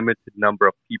seating a limited number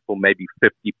of people, maybe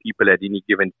 50 people at any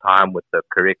given time with the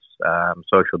correct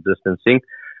social distancing,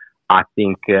 I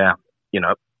think,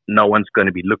 no one's going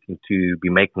to be looking to be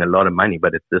making a lot of money.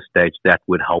 But at this stage, that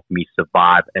would help me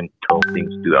survive until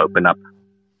things do open up.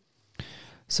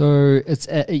 So it's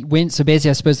so basically,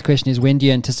 I suppose the question is, when do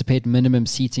you anticipate minimum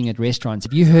seating at restaurants?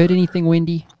 Have you heard anything,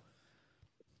 Wendy?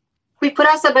 We put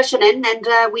our submission in, and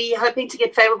we're hoping to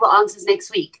get favourable answers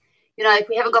next week. If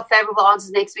we haven't got favourable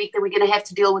answers next week, then we're going to have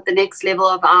to deal with the next level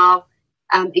of our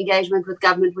engagement with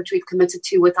government, which we've committed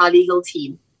to with our legal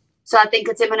team. So I think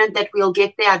it's imminent that we'll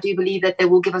get there. I do believe that they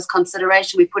will give us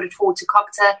consideration. We put it forward to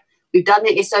COGTA. We've done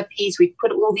the SOPs. We've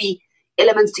put all the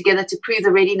elements together to prove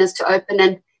the readiness to open.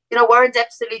 And, Warren's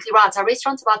absolutely right. Our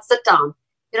restaurant's about sit down.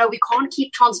 We can't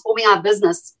keep transforming our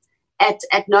business at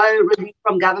no relief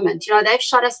from government. They've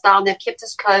shut us down. They've kept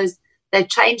us closed. They've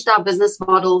changed our business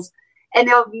models. And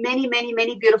there are many, many,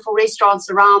 many beautiful restaurants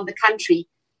around the country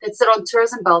that sit on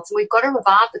tourism belts. And we've got to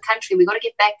revive the country. We've got to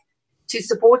get back to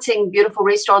supporting beautiful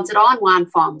restaurants that are on wine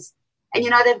farms. And,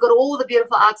 they've got all the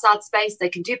beautiful outside space. They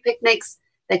can do picnics.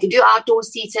 They can do outdoor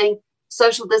seating.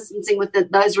 Social distancing with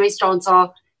those restaurants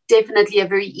are definitely a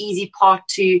very easy part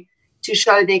to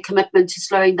show their commitment to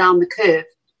slowing down the curve.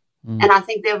 And I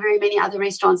think there are very many other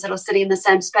restaurants that are sitting in the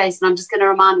same space. And I'm just going to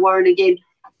remind Warren again,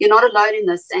 you're not alone in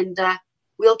this. And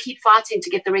we'll keep fighting to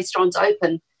get the restaurants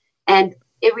open. And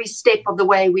every step of the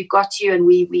way, we've got you, and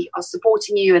we are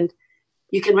supporting you. And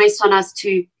you can rest on us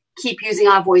to keep using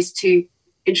our voice to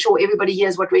ensure everybody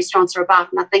hears what restaurants are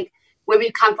about. And I think where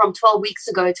we've come from 12 weeks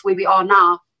ago to where we are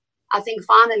now, I think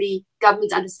finally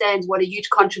government understands what a huge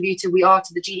contributor we are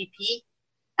to the GDP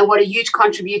and what a huge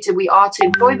contributor we are to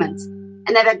employment.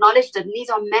 And they've acknowledged it. And these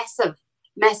are massive,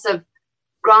 massive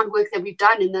groundwork that we've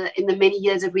done in the many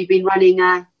years that we've been running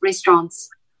restaurants.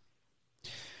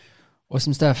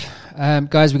 Awesome stuff.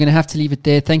 Guys, we're going to have to leave it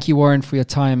there. Thank you, Warren, for your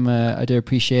time. I do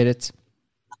appreciate it.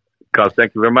 Guys,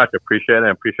 thank you very much. I appreciate it.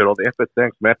 I appreciate all the effort.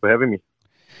 Thanks, Matt, for having me.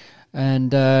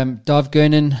 And Dov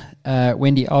Gernon,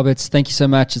 Wendy Alberts, thank you so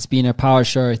much. It's been a power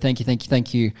show. Thank you.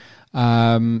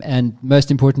 And most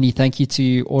importantly, thank you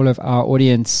to all of our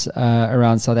audience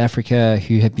around South Africa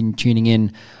who have been tuning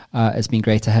in. It's been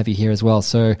great to have you here as well.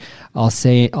 So I'll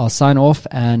sign off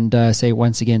and say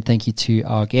once again, thank you to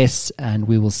our guests, and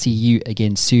we will see you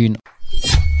again soon.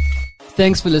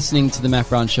 Thanks for listening to the Matt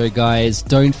Brown Show, guys.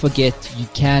 Don't forget, you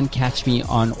can catch me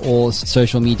on all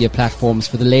social media platforms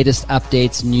for the latest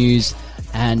updates, news,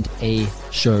 and a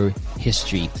show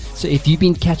history. So if you've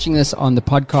been catching this on the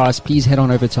podcast, please head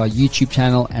on over to our YouTube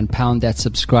channel and pound that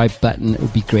subscribe button. It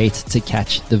would be great to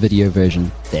catch the video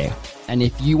version there. And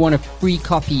if you want a free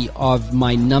copy of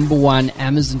my #1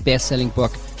 Amazon best-selling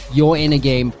book, You're in a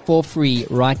Game, for free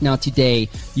right now today,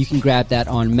 you can grab that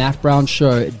on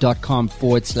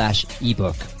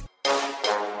mattbrownshow.com/ebook.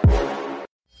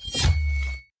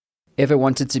 Ever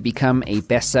wanted to become a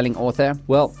best-selling author?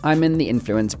 Well, I'm in the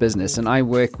influence business, and I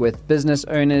work with business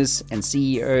owners and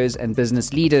CEOs and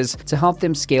business leaders to help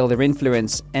them scale their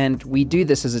influence. And we do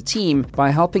this as a team by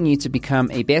helping you to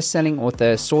become a best-selling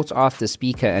author, sought-after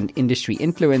speaker, and industry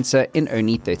influencer in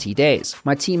only 30 days.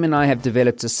 My team and I have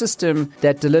developed a system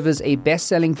that delivers a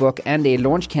best-selling book and a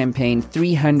launch campaign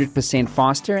 300%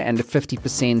 faster and at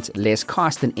 50% less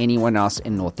cost than anyone else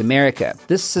in North America.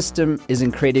 This system is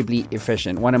incredibly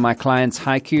efficient. One of my clients,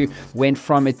 Haiku, went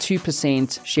from a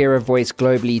 2% share of voice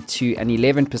globally to an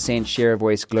 11% share of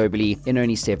voice globally in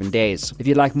only 7 days. If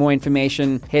you'd like more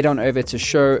information, head on over to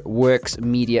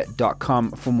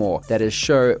showworksmedia.com for more. That is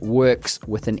showworks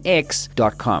with an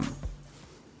X.com.